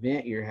special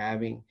event you're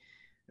having.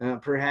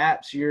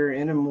 Perhaps you're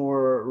in a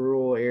more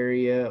rural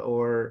area,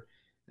 or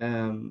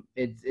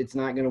it's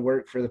not going to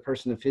work for the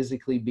person to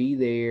physically be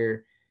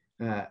there.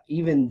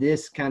 Even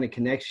this kind of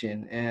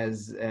connection,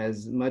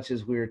 as much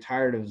as we're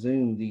tired of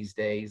Zoom these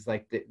days,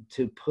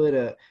 to put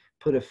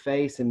a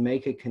face and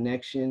make a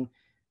connection,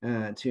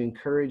 to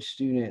encourage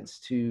students,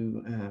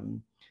 to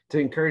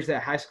encourage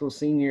that high school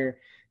senior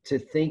to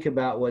think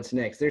about what's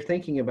next. They're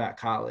thinking about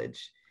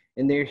college,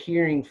 and they're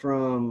hearing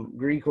from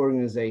Greek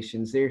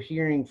organizations. They're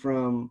hearing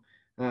from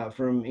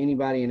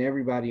anybody and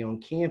everybody on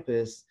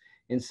campus.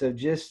 And so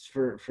just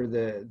for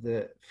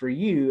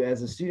you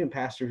as a student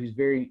pastor who's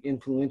very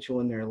influential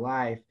in their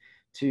life,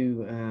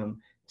 to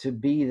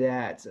be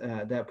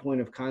that point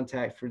of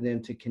contact for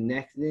them, to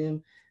connect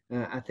them,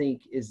 I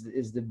think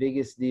is the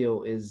biggest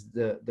deal, is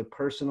the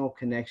personal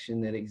connection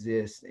that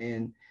exists.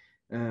 And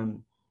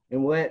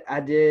what I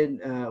did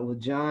with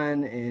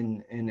John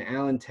and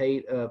Alan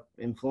Tate up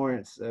in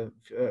Florence,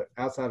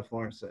 outside of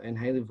Florence in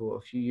Haleyville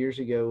a few years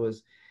ago,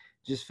 was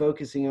just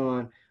focusing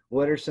on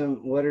what are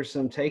some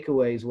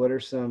takeaways, what are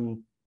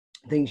some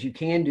things you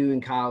can do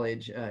in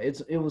college.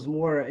 It was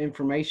more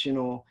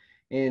informational,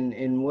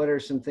 and what are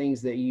some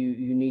things that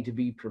you need to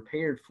be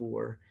prepared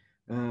for.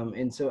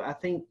 And so I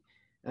think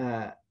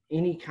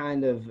any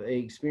kind of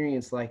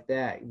experience like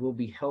that will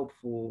be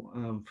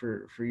helpful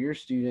for your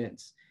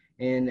students,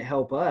 and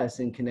help us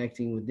in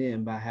connecting with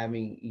them by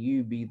having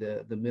you be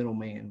the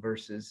middleman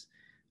versus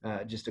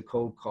just a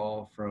cold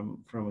call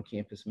from a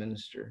campus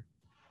minister.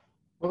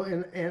 Well,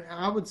 and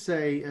I would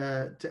say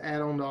to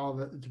add on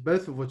to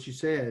both of what you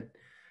said,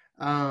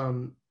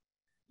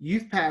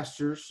 youth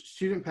pastors,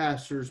 student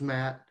pastors,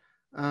 Matt,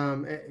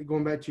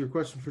 going back to your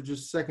question for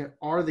just a second,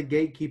 are the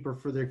gatekeeper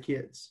for their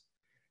kids.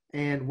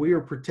 And we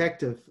are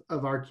protective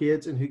of our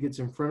kids and who gets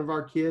in front of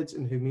our kids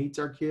and who meets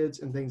our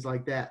kids and things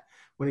like that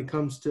when it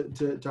comes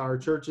to our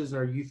churches and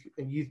our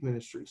youth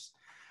ministries.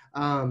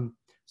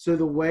 So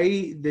the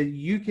way that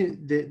you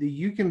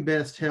can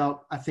best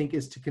help, I think,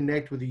 is to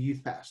connect with a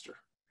youth pastor.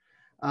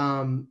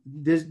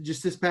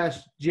 This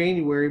past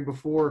January,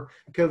 before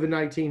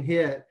COVID-19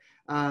 hit,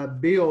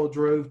 Bill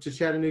drove to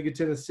Chattanooga,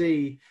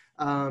 Tennessee,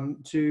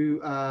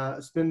 to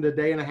spend a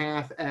day and a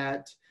half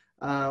at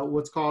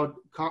what's called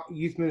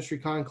Youth Ministry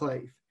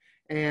Conclave.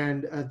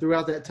 And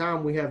throughout that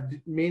time, we have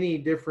many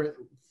different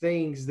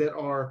things that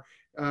are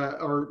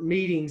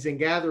meetings and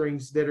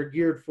gatherings that are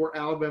geared for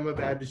Alabama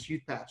Baptist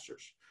youth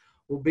pastors.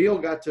 Well, Bill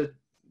got to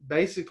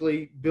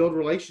basically build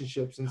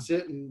relationships and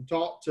sit and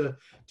talk to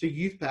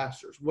youth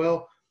pastors.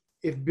 Well,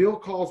 if Bill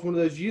calls one of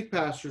those youth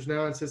pastors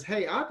now and says,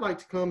 hey, I'd like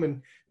to come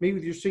and meet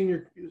with your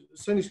senior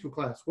Sunday school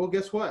class. Well,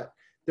 guess what?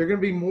 They're going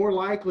to be more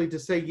likely to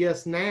say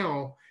yes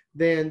now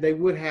than they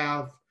would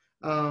have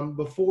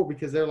before,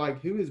 because they're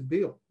like, who is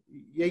Bill?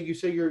 Yeah, you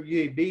say you're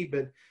UAB,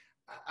 but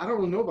I don't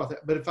really know about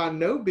that. But if I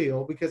know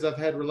Bill because I've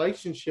had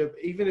relationship,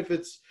 even if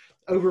it's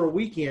over a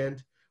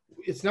weekend,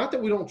 it's not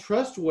that we don't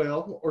trust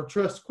well or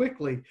trust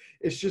quickly.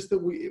 It's just that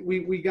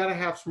we got to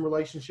have some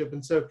relationship.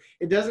 And so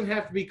it doesn't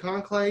have to be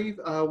conclave.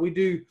 We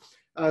do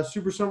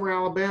Super Summer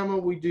Alabama.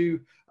 We do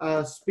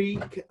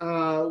Speak,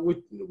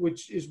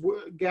 which is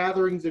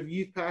gatherings of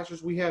youth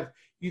pastors. We have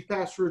youth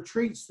pastor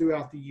retreats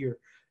throughout the year.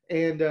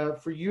 And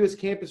for you as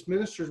campus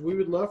ministers, we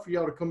would love for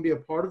y'all to come be a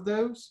part of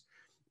those.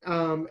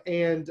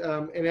 And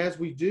as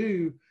we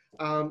do,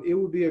 it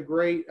would be a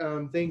great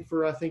thing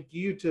for, I think,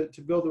 you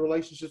to build the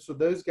relationships with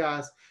those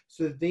guys,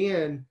 so that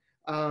then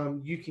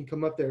you can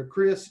come up there.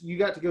 Chris, you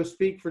got to go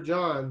speak for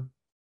John,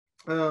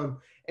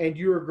 and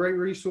you're a great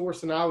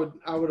resource, and I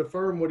would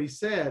affirm what he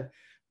said.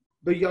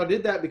 But y'all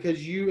did that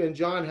because you and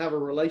John have a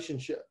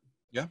relationship.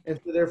 Yeah. And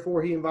so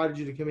therefore he invited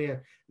you to come in.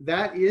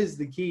 That is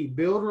the key.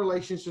 Build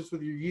relationships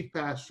with your youth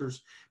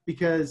pastors,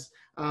 because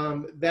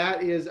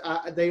that is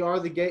they are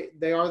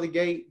the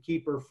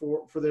gatekeeper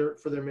for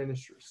their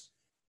ministries.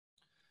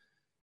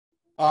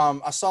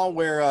 I saw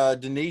where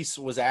Denise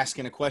was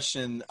asking a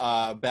question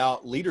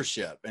about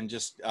leadership, and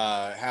just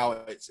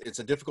how it's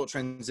a difficult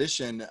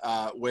transition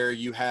where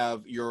you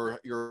have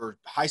your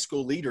high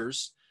school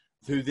leaders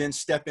who then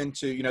step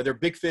into, they're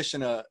big fish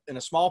in a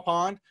small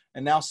pond,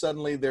 and now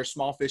suddenly they're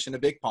small fish in a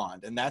big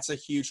pond. And that's a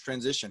huge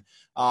transition.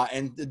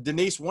 And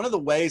Denise, one of the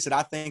ways that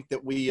I think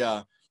that we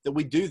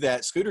do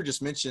that, Scooter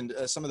just mentioned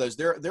some of those,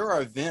 there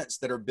are events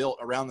that are built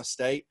around the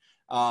state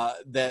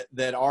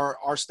that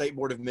our state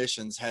board of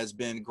missions has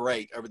been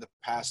great over the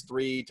past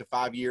 3 to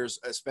 5 years,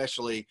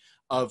 especially,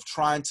 of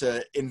trying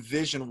to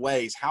envision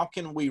ways, how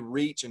can we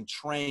reach and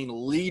train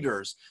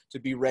leaders to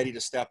be ready to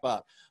step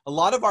up? A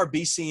lot of our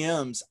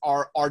BCMs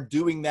are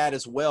doing that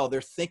as well.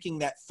 They're thinking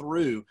that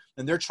through,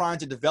 and they're trying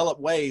to develop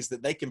ways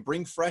that they can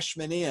bring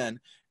freshmen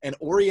in and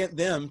orient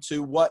them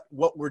to what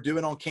we're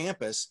doing on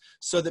campus,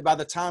 so that by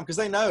the time, because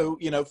they know,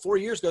 4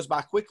 years goes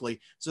by quickly.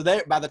 So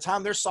by the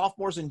time they're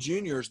sophomores and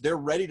juniors, they're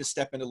ready to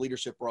step into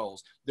leadership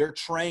roles. They're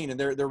trained and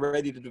they're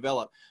ready to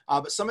develop.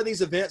 But some of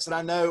these events that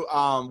I know,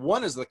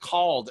 one is the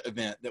Called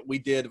event that we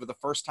did for the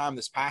first time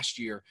this past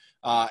year.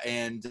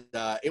 And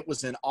it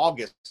was in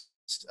August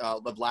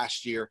of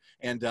last year,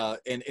 and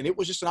it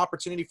was just an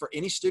opportunity for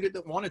any student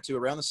that wanted to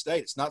around the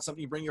state. It's not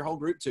something you bring your whole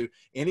group to.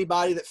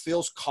 Anybody that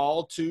feels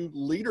called to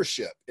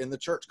leadership in the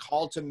church,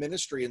 called to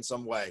ministry in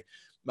some way,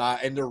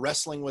 and they're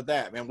wrestling with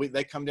that. Man,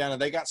 they come down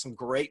and they got some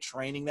great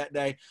training that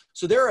day.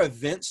 So there are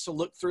events to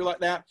look through like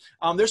that.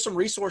 There's some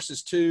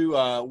resources too.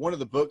 One of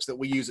the books that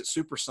we use at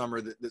Super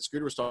Summer that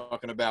Scooter was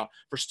talking about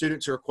for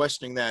students who are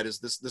questioning that is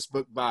this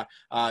book by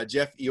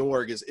Jeff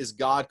Eorg, is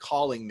God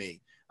Calling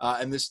Me?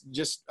 And this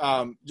just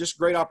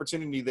great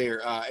opportunity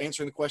there,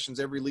 answering the questions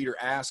every leader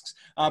asks.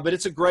 But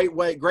it's a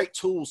great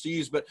tools to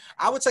use. But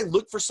I would say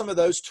look for some of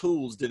those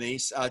tools,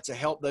 Denise, to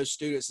help those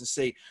students and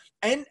see.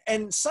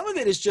 And some of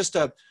it is just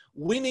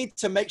we need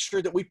to make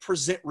sure that we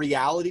present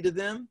reality to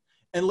them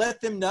and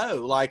let them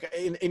know, like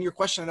in your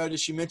question, I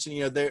noticed you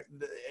mentioned,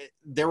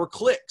 there were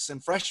cliques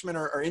and freshmen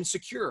are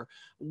insecure.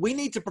 We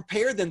need to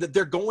prepare them that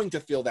they're going to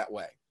feel that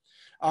way.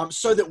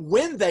 So that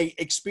when they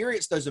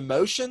experience those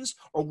emotions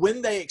or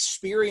when they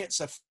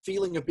experience a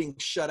feeling of being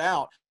shut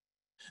out,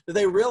 that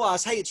they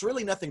realize, hey, it's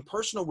really nothing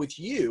personal with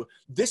you.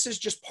 This is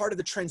just part of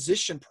the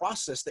transition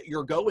process that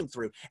you're going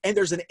through. And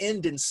there's an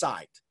end in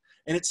sight.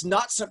 And it's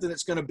not something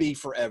that's going to be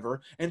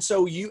forever. And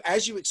so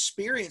as you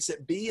experience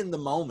it, be in the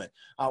moment.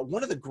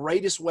 One of the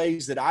greatest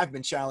ways that I've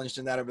been challenged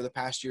in that over the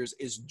past years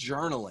is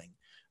journaling.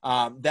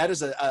 That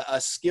is a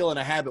skill and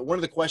a habit. One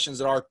of the questions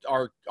that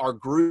our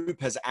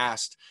group has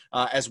asked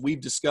as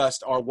we've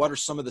discussed are, what are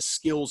some of the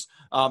skills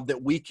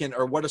that we can,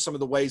 or what are some of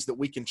the ways that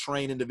we can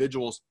train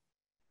individuals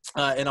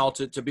and all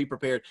to be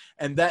prepared?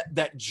 And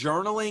that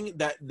journaling,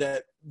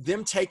 that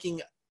them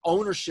taking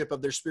ownership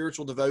of their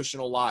spiritual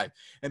devotional life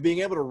and being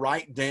able to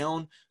write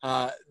down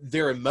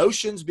their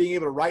emotions, being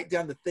able to write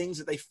down the things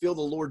that they feel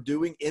the Lord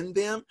doing in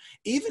them,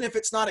 even if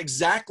it's not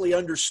exactly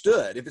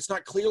understood, if it's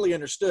not clearly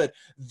understood,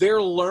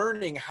 they're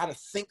learning how to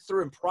think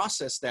through and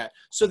process that,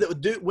 so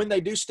that when they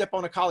do step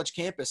on a college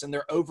campus and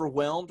they're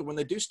overwhelmed, when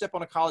they do step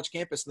on a college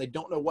campus and they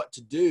don't know what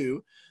to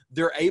do,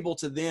 they're able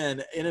to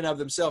then, in and of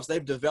themselves,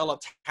 they've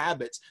developed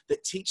habits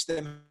that teach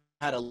them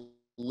how to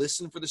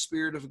listen for the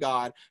Spirit of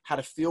God, how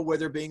to feel where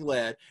they're being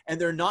led, and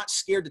they're not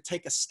scared to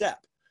take a step.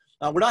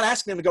 We're not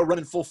asking them to go run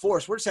in full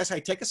force. We're just asking,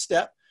 hey, take a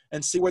step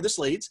and see where this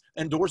leads,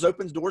 and doors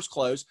open, doors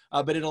close,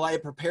 but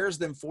it prepares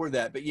them for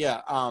that. But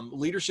yeah,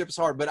 leadership is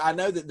hard, but I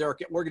know that there are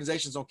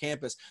organizations on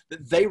campus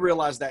that they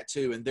realize that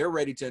too, and they're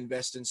ready to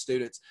invest in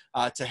students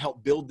to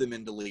help build them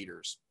into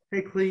leaders.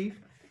 Hey, Cleve.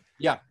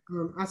 Yeah.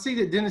 I see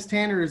that Dennis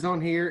Tanner is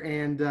on here,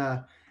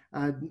 and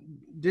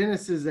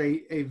Dennis is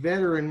a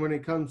veteran when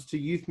it comes to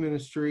youth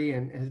ministry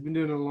and has been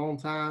doing it a long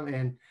time,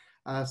 and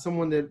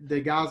someone that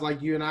the guys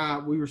like you and I,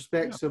 we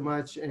respect so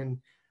much. And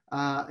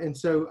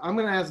so I'm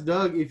going to ask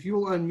Doug if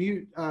you'll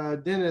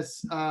unmute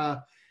Dennis.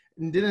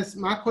 And Dennis,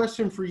 my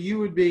question for you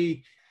would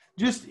be,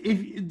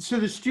 so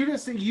the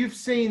students that you've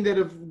seen that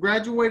have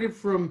graduated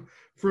from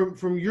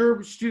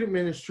your student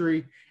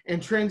ministry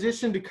and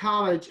transitioned to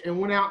college and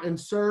went out and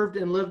served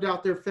and lived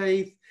out their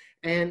faith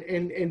and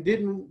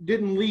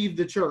didn't leave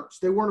the church.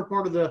 They weren't a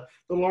part of the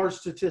large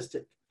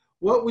statistic.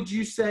 What would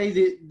you say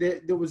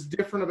that was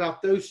different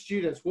about those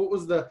students? What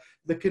was the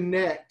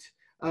connect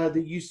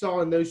that you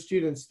saw in those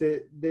students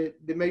that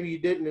maybe you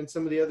didn't, and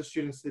some of the other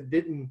students that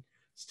didn't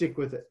stick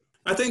with it?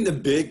 I think the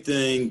big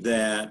thing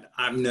that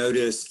I've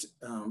noticed,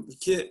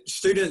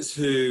 students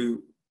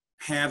who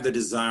have the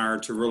desire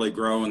to really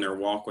grow in their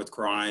walk with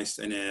Christ,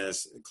 and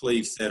as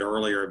Cleve said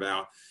earlier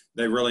about,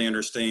 they really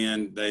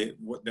understand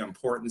what the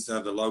importance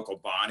of the local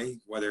body,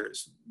 whether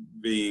it's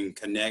being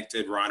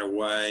connected right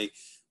away.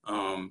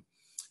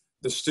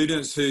 The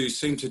students who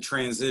seem to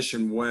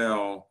transition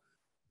well,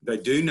 they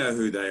do know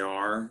who they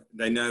are,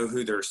 they know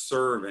who they're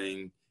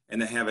serving,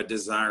 and they have a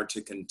desire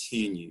to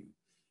continue.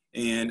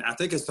 And I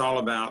think it's all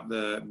about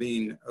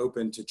being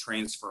open to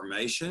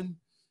transformation.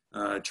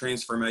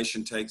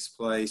 Transformation takes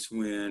place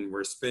when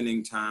we're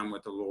spending time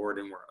with the Lord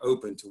and we're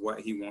open to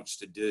what He wants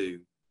to do.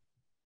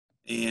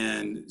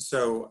 And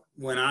so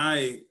when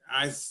I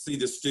see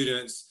the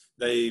students,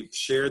 they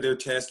share their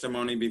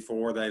testimony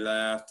before they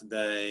left.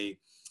 They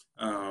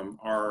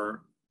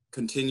are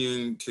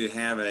continuing to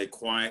have a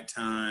quiet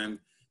time.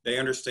 They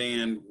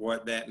understand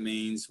what that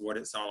means, what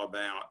it's all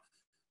about.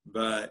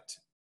 But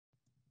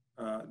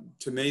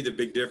to me, the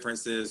big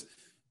difference is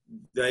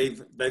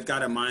they've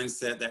got a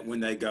mindset that when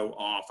they go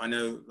off, I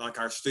know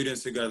like our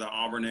students who go to the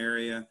Auburn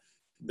area,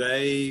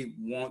 they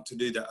want to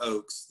do the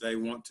Oaks. They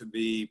want to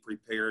be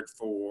prepared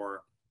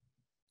for,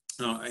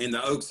 and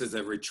the Oaks is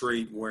a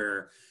retreat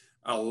where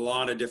a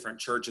lot of different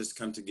churches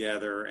come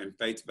together and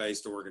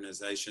faith-based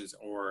organizations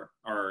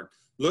are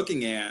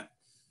looking at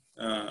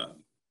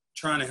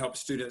trying to help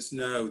students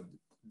know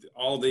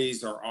all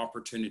these are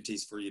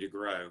opportunities for you to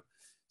grow.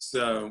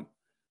 So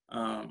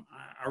I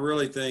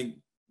really think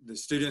the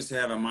students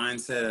have a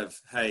mindset of,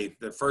 hey,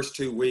 the first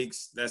 2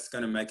 weeks, that's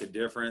going to make a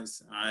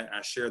difference.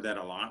 I share that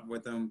a lot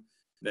with them,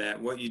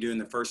 that what you do in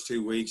the first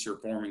 2 weeks, you're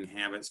forming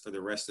habits for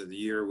the rest of the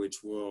year,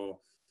 which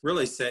will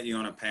really set you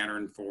on a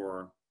pattern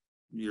for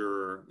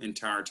your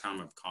entire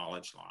time of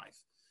college life.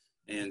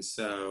 And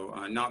so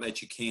not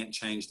that you can't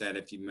change that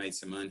if you've made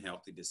some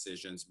unhealthy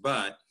decisions,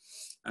 but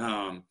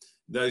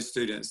those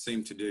students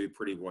seem to do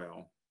pretty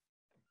well.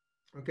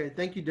 Okay.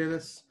 Thank you,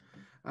 Dennis.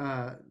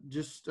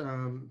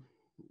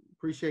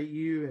 Appreciate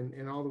you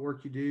and all the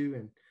work you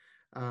do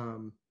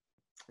and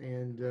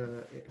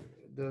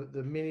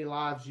the many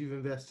lives you've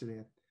invested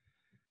in.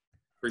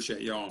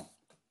 Appreciate y'all.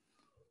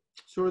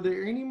 So are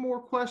there any more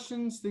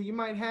questions that you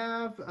might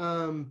have?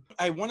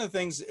 Hey, one of the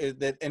things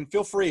that, and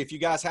feel free if you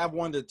guys have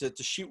one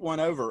to shoot one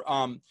over.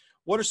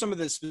 what are some of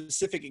the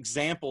specific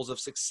examples of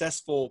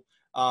successful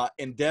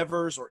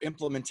endeavors or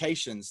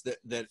implementations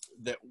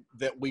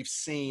that we've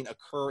seen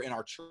occur in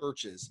our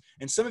churches?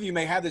 And some of you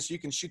may have this. You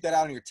can shoot that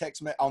out on your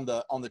text on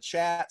the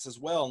chats as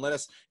well, and let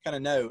us kind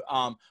of know.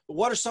 But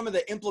what are some of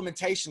the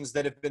implementations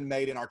that have been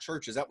made in our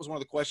churches? That was one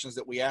of the questions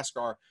that we asked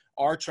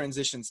our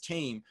transitions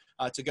team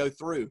to go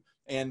through.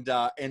 And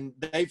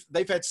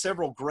they've had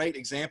several great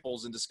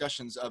examples and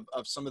discussions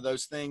of some of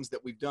those things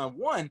that we've done.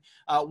 One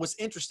was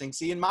interesting.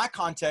 See, in my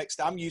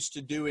context, I'm used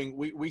to doing,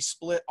 we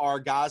split our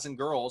guys and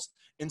girls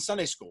in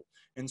Sunday school.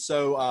 And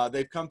so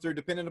they've come through,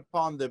 depending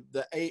upon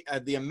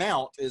the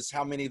amount is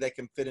how many they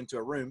can fit into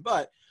a room.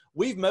 But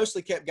we've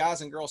mostly kept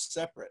guys and girls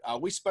separate.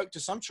 We spoke to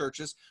some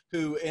churches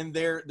who in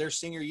their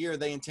senior year,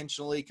 they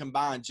intentionally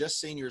combined just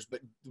seniors, but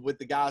with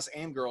the guys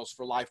and girls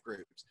for life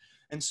groups.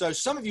 And so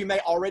some of you may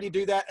already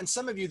do that, and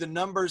some of you, the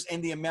numbers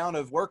and the amount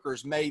of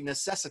workers may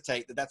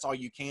necessitate that that's all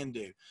you can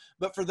do.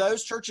 But for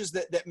those churches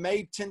that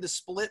may tend to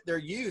split their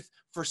youth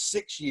for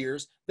 6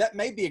 years, that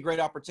may be a great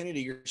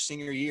opportunity your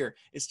senior year,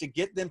 is to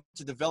get them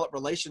to develop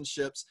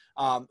relationships,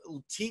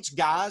 teach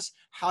guys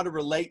how to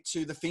relate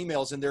to the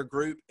females in their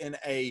group in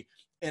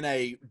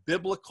a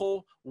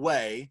biblical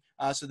way,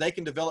 so they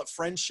can develop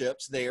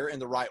friendships there in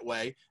the right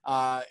way,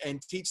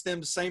 and teach them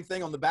the same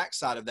thing on the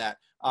backside of that,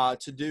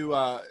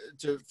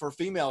 for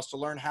females to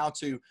learn how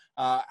to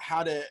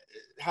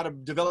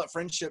develop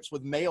friendships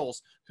with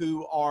males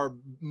who are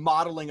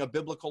modeling a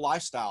biblical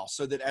lifestyle,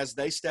 so that as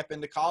they step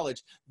into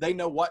college, they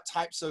know what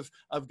types of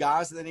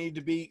guys that they need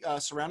to be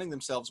surrounding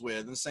themselves with.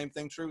 And the same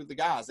thing true with the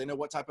guys. They know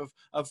what type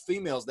of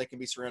females they can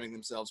be surrounding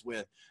themselves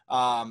with.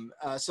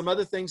 Some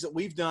other things that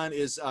we've done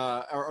is,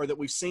 or that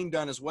we've seen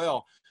done as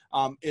well,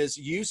 is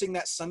using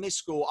that Sunday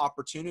school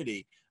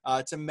opportunity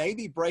to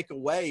maybe break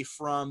away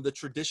from the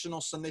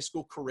traditional Sunday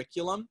school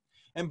curriculum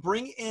and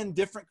bring in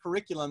different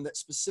curriculum that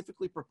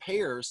specifically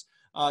prepares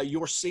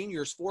your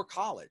seniors for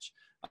college.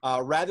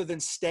 Rather than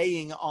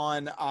staying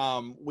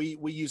on,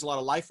 we use a lot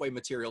of Lifeway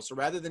material. So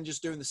rather than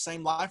just doing the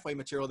same Lifeway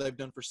material they've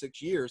done for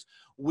 6 years,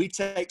 we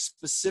take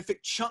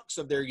specific chunks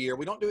of their year.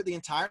 We don't do it the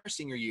entire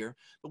senior year,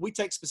 but we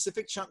take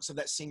specific chunks of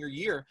that senior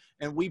year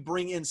and we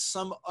bring in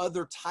some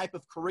other type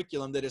of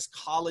curriculum that is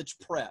college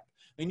prep.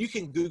 And you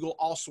can Google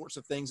all sorts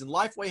of things. And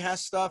Lifeway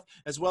has stuff,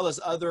 as well as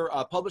other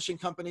publishing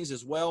companies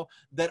as well,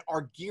 that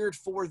are geared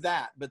for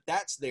that. But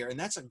that's there. And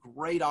that's a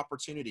great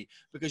opportunity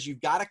because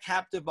you've got a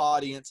captive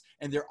audience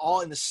and they're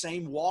all in the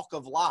same walk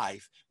of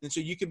life. And so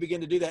you can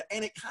begin to do that.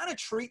 And it kind of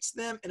treats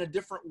them in a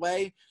different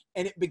way.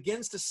 And it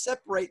begins to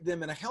separate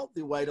them in a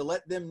healthy way to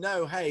let them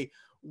know, hey,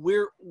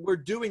 we're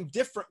doing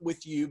different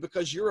with you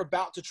because you're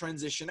about to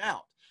transition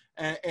out.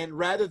 And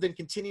rather than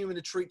continuing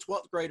to treat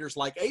 12th graders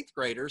like 8th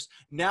graders,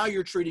 now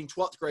you're treating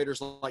 12th graders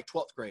like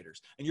 12th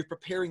graders, and you're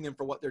preparing them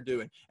for what they're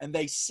doing. And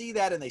they see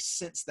that and they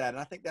sense that. And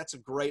I think that's a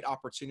great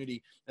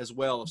opportunity as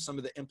well of some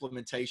of the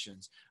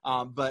implementations.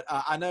 But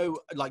I know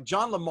like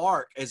John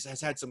Lamarck has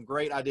had some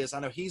great ideas. I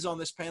know he's on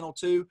this panel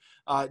too.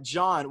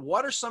 John,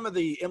 what are some of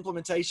the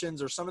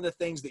implementations or some of the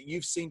things that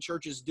you've seen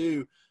churches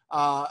do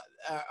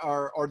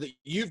or that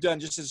you've done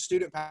just as a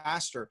student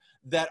pastor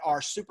that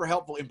are super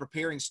helpful in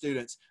preparing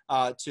students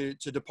to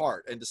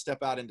depart and to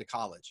step out into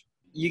college?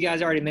 You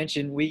guys already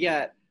mentioned we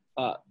got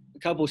a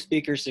couple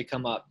speakers to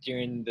come up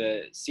during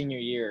the senior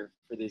year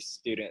for these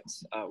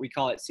students. We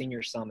call it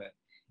Senior Summit,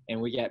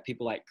 and we got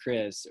people like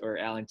Chris or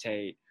Alan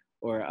Tate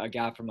or a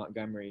guy from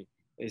Montgomery,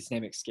 his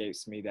name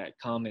escapes me, that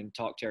come and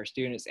talk to our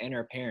students and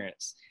our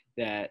parents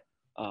that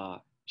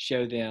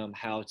show them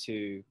how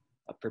to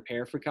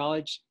prepare for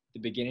college, the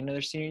beginning of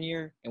their senior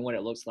year, and what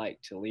it looks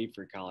like to leave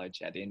for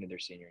college at the end of their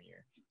senior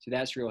year. So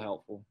that's real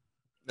helpful.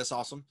 That's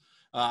awesome.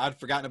 I'd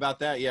forgotten about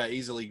that. Yeah,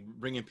 easily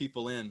bringing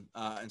people in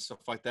and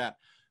stuff like that.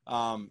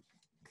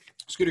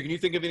 Scooter, can you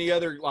think of any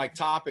other like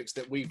topics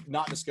that we've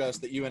not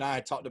discussed that you and I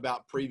had talked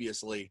about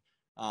previously?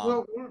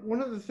 Well,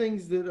 one of the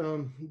things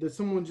that that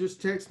someone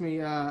just texted me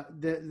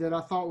that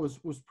I thought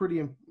was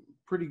pretty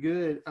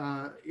good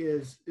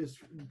is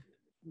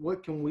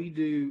what can we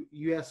do?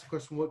 You asked the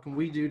question, what can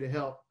we do to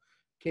help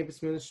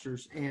campus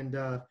ministers? And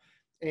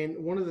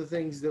one of the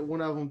things that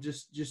one of them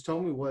just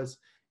told me was,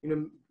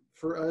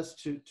 for us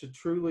to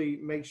truly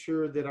make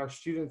sure that our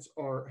students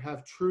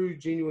have true,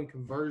 genuine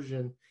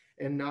conversion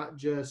and not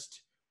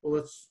just,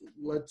 well,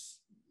 let's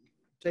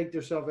take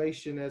their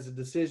salvation as a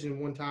decision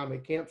one time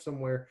at camp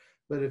somewhere.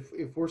 But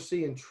if we're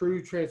seeing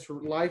true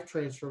life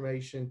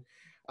transformation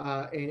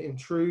and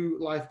true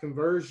life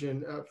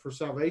conversion for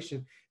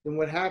salvation, then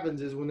what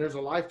happens is when there's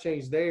a life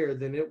change there,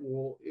 then it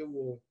will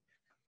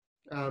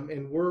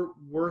and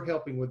we're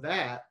helping with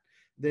that.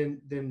 Then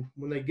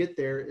when they get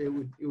there, it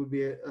would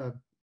be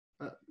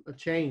a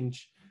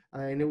change,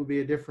 and it would be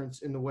a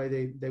difference in the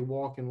way they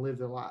walk and live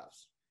their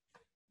lives.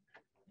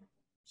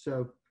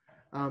 So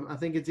I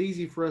think it's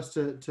easy for us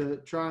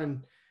to try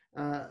and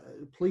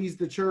please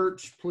the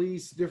church,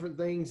 please different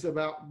things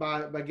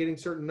by getting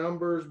certain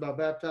numbers, by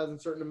baptizing a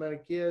certain amount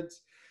of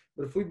kids.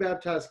 But if we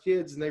baptize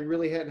kids and they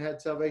really hadn't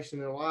had salvation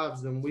in their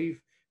lives, then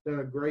we've done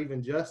a grave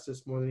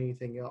injustice more than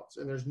anything else.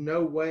 And there's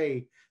no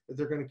way that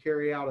they're going to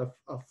carry out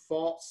a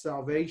false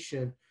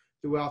salvation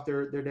throughout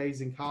their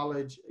days in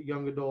college,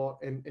 young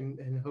adult,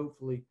 and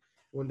hopefully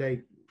one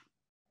day.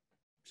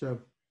 So,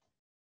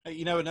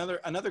 you know,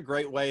 another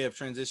great way of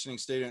transitioning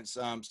students,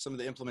 some of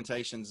the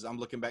implementations, I'm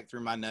looking back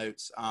through my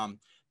notes,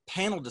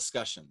 panel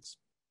discussions.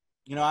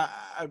 You know,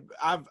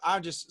 I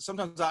just,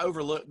 sometimes I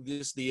overlook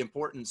the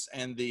importance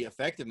and the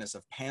effectiveness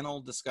of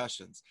panel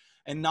discussions.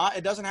 And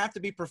it doesn't have to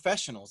be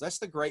professionals. That's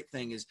the great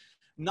thing, is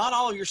not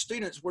all of your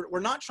students,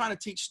 we're not trying to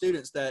teach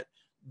students that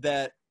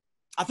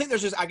I think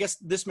there's just, I guess,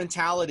 this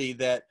mentality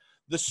that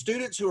the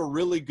students who are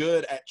really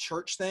good at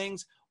church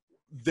things,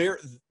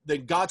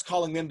 that God's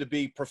calling them to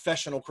be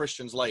professional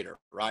Christians later,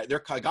 right?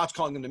 God's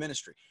calling them to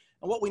ministry.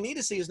 And what we need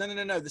to see is,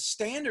 no. The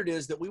standard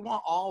is that we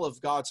want all of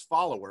God's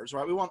followers,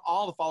 right? We want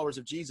all the followers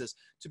of Jesus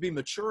to be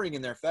maturing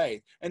in their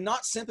faith, and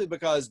not simply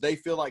because they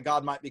feel like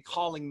God might be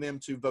calling them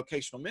to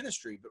vocational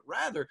ministry, but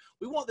rather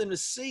we want them to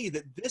see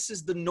that this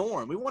is the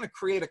norm. We want to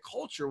create a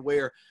culture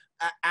where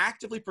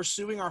actively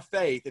pursuing our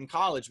faith in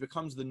college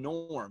becomes the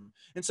norm.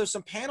 And so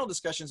some panel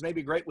discussions may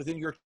be great within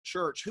your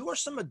church. Who are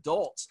some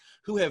adults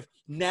who have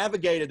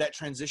navigated that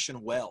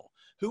transition well?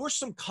 Who are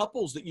some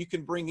couples that you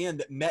can bring in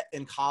that met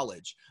in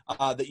college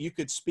that you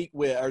could speak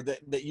with, or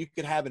that you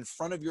could have in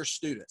front of your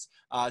students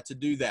to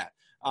do that?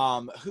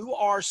 Who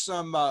are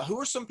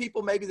some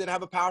people maybe that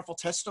have a powerful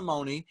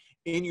testimony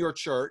in your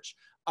church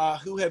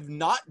who have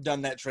not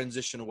done that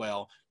transition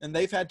well, and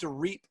they've had to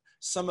reap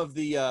some of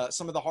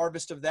the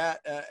harvest of that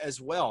as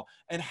well,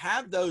 and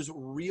have those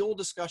real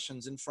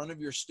discussions in front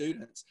of your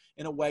students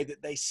in a way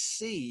that they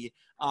see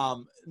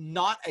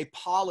not a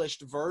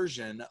polished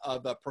version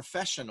of a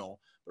professional,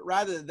 but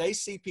rather that they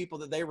see people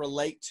that they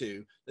relate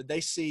to, that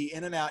they see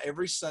in and out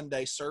every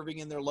Sunday serving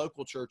in their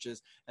local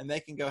churches, and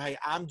they can go, hey,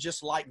 I'm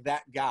just like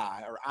that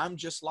guy, or I'm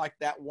just like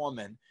that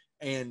woman,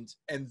 and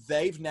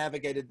they've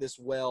navigated this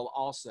well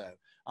also.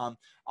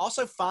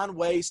 Also find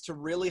ways to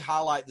really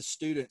highlight the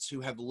students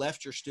who have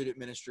left your student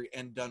ministry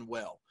and done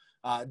well.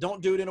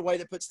 Don't do it in a way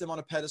that puts them on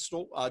a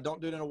pedestal. Don't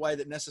do it in a way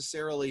that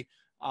necessarily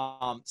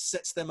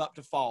sets them up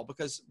to fall,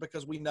 because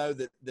we know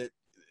that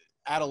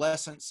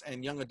adolescence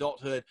and young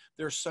adulthood,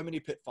 there are so many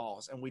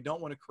pitfalls, and we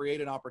don't want to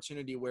create an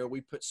opportunity where we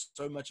put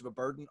so much of a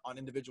burden on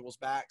individuals'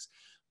 backs,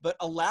 but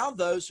allow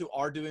those who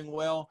are doing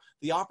well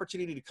the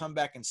opportunity to come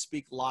back and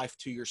speak life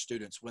to your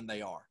students when they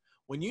are.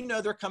 When you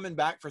know they're coming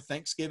back for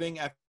Thanksgiving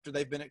after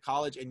they've been at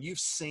college and you've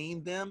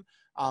seen them,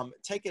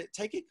 take an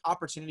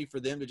opportunity for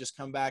them to just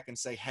come back and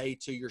say, hey,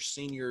 to your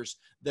seniors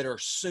that are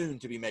soon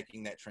to be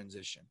making that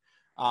transition.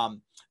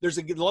 There's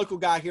a local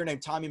guy here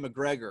named Tommy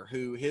McGregor,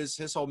 who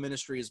his whole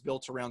ministry is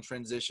built around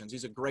transitions.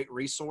 He's a great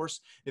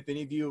resource. If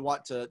any of you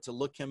want to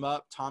look him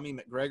up, Tommy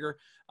McGregor.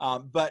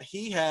 But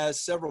he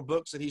has several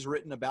books that he's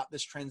written about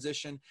this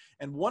transition.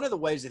 And one of the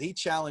ways that he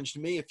challenged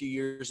me a few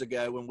years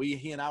ago when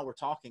he and I were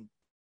talking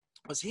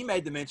was he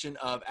made the mention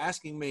of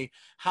asking me,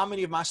 how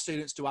many of my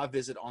students do I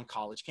visit on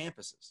college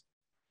campuses?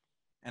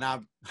 And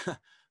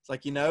it's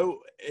like, you know,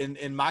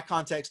 in my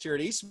context here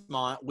at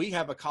Eastmont, we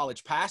have a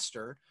college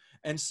pastor.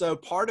 And so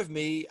part of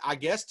me, I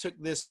guess, took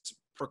this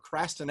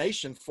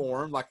procrastination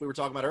form, like we were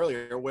talking about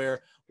earlier,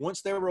 where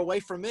once they were away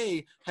from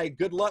me, hey,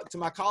 good luck to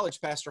my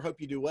college pastor. Hope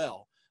you do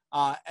well.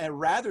 And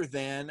rather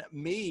than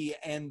me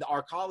and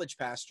our college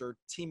pastor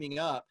teaming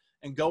up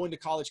and going to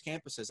college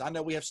campuses. I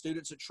know we have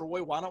students at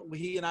Troy. Why don't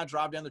he and I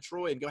drive down to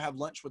Troy and go have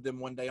lunch with them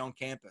one day on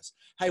campus?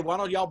 Hey, why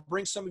don't y'all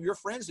bring some of your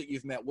friends that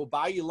you've met? We'll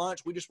buy you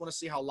lunch. We just want to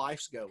see how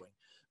life's going.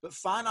 But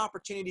find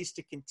opportunities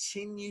to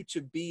continue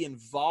to be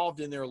involved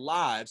in their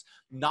lives,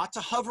 not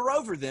to hover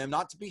over them,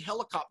 not to be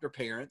helicopter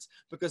parents,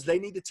 because they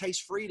need to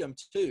taste freedom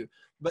too.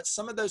 But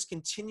some of those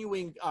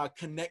continuing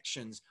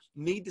connections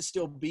need to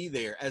still be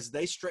there as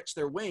they stretch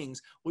their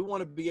wings. We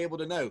want to be able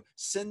to know,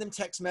 send them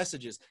text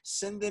messages,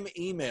 send them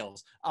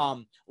emails,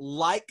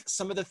 like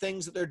some of the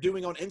things that they're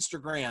doing on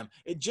Instagram.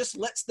 It just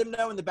lets them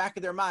know in the back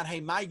of their mind, hey,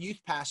 my youth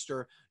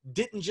pastor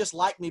didn't just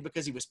like me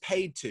because he was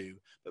paid to,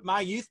 but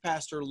my youth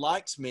pastor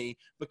likes me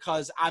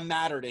because I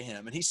matter to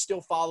him, and he's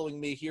still following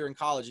me here in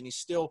college, and he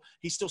still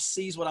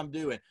sees what I'm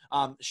doing.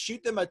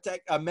 Shoot them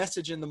a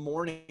message in the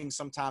morning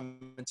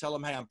sometime and tell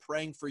them, hey, I'm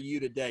praying for you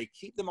today.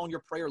 Keep them on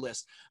your prayer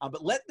list,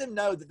 but let them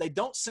know that they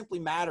don't simply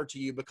matter to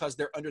you because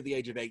they're under the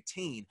age of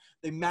 18.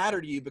 They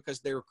matter to you because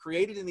they were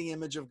created in the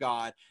image of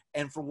God,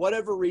 and for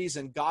whatever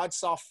reason, God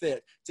saw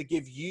fit to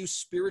give you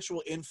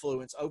spiritual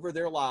influence over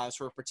their lives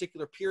for a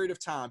particular period of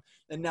time.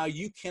 And now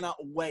you cannot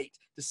wait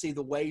to see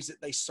the ways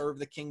that they serve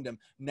the kingdom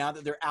now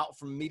that they're out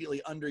from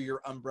immediately under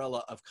your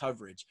umbrella of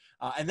coverage.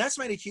 And that's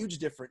made a huge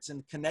difference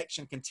in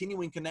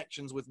continuing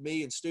connections with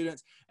me and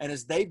students. And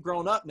as they've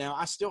grown up now,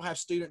 I still have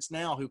students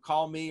now who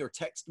call me or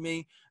text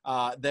me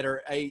that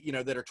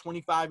are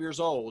 25 years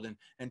old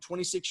and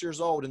 26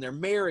 years old, and they're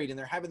married and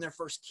they're having their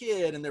first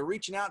kid, and they're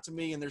reaching out to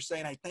me and they're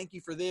saying, hey, thank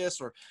you for this,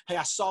 or hey,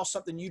 I saw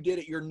something you did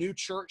at your new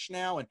church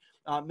now. And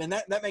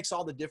that makes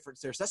all the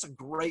difference there. So that's a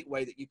great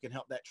way that you can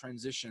help that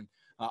transition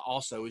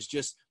also, is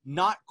just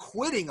not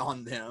quitting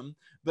on them,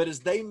 but as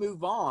they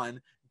move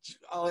on,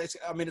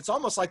 it's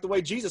almost like the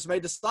way Jesus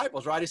made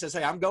disciples, right? He says,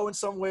 hey, I'm going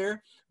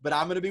somewhere, but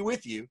I'm going to be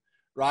with you,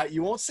 right?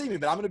 You won't see me,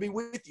 but I'm going to be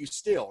with you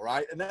still,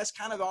 right? And that's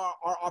kind of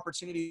our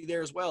opportunity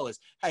there as well, is,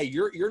 hey,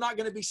 you're not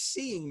going to be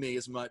seeing me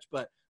as much,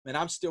 but man,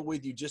 I'm still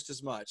with you just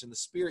as much. And the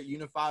Spirit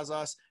unifies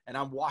us, and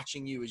I'm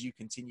watching you as you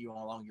continue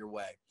along your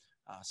way.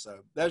 So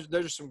those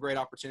are some great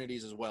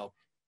opportunities as well.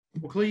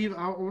 Well, Cleve,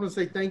 I want to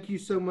say thank you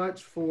so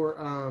much for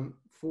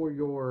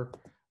your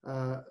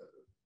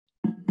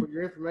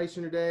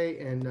information today,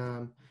 and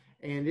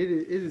it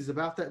is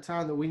about that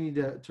time that we need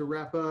to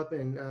wrap up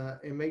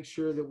and make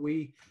sure that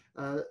we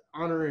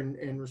honor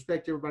and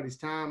respect everybody's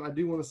time. I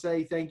do want to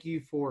say thank you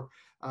for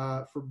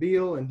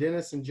Bill and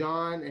Dennis and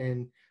John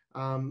and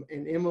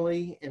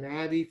Emily and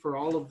Abby for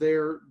all of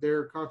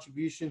their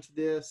contribution to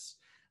this,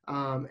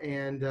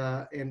 and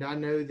I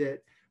know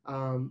that.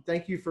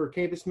 Thank you for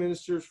Campus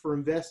Ministers for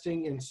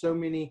investing in so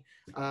many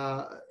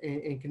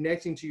and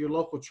connecting to your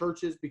local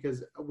churches,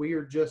 because we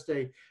are just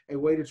a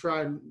way to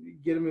try and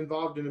get them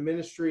involved in a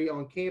ministry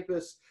on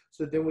campus,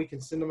 so then we can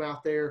send them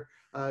out there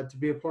to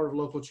be a part of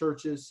local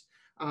churches.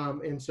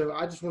 And so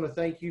I just want to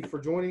thank you for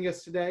joining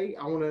us today.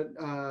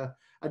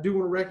 I do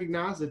want to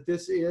recognize that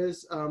this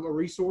is a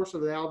resource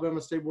of the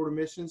Alabama State Board of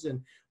Missions,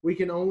 and we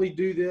can only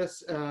do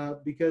this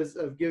because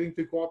of giving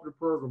through cooperative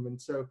program.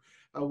 And so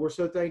we're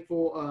so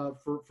thankful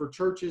for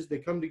churches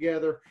that come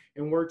together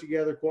and work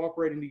together,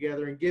 cooperating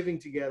together and giving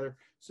together,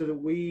 so that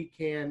we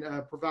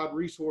can provide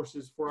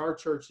resources for our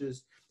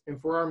churches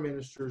and for our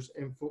ministers,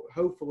 and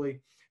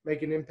hopefully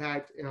make an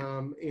impact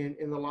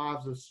in the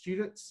lives of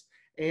students,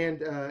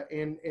 and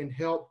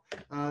help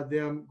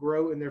them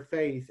grow in their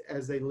faith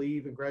as they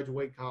leave and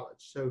graduate college.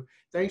 So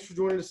thanks for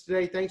joining us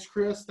today. Thanks,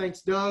 Chris.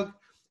 Thanks, Doug.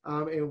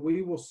 And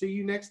we will see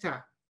you next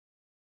time.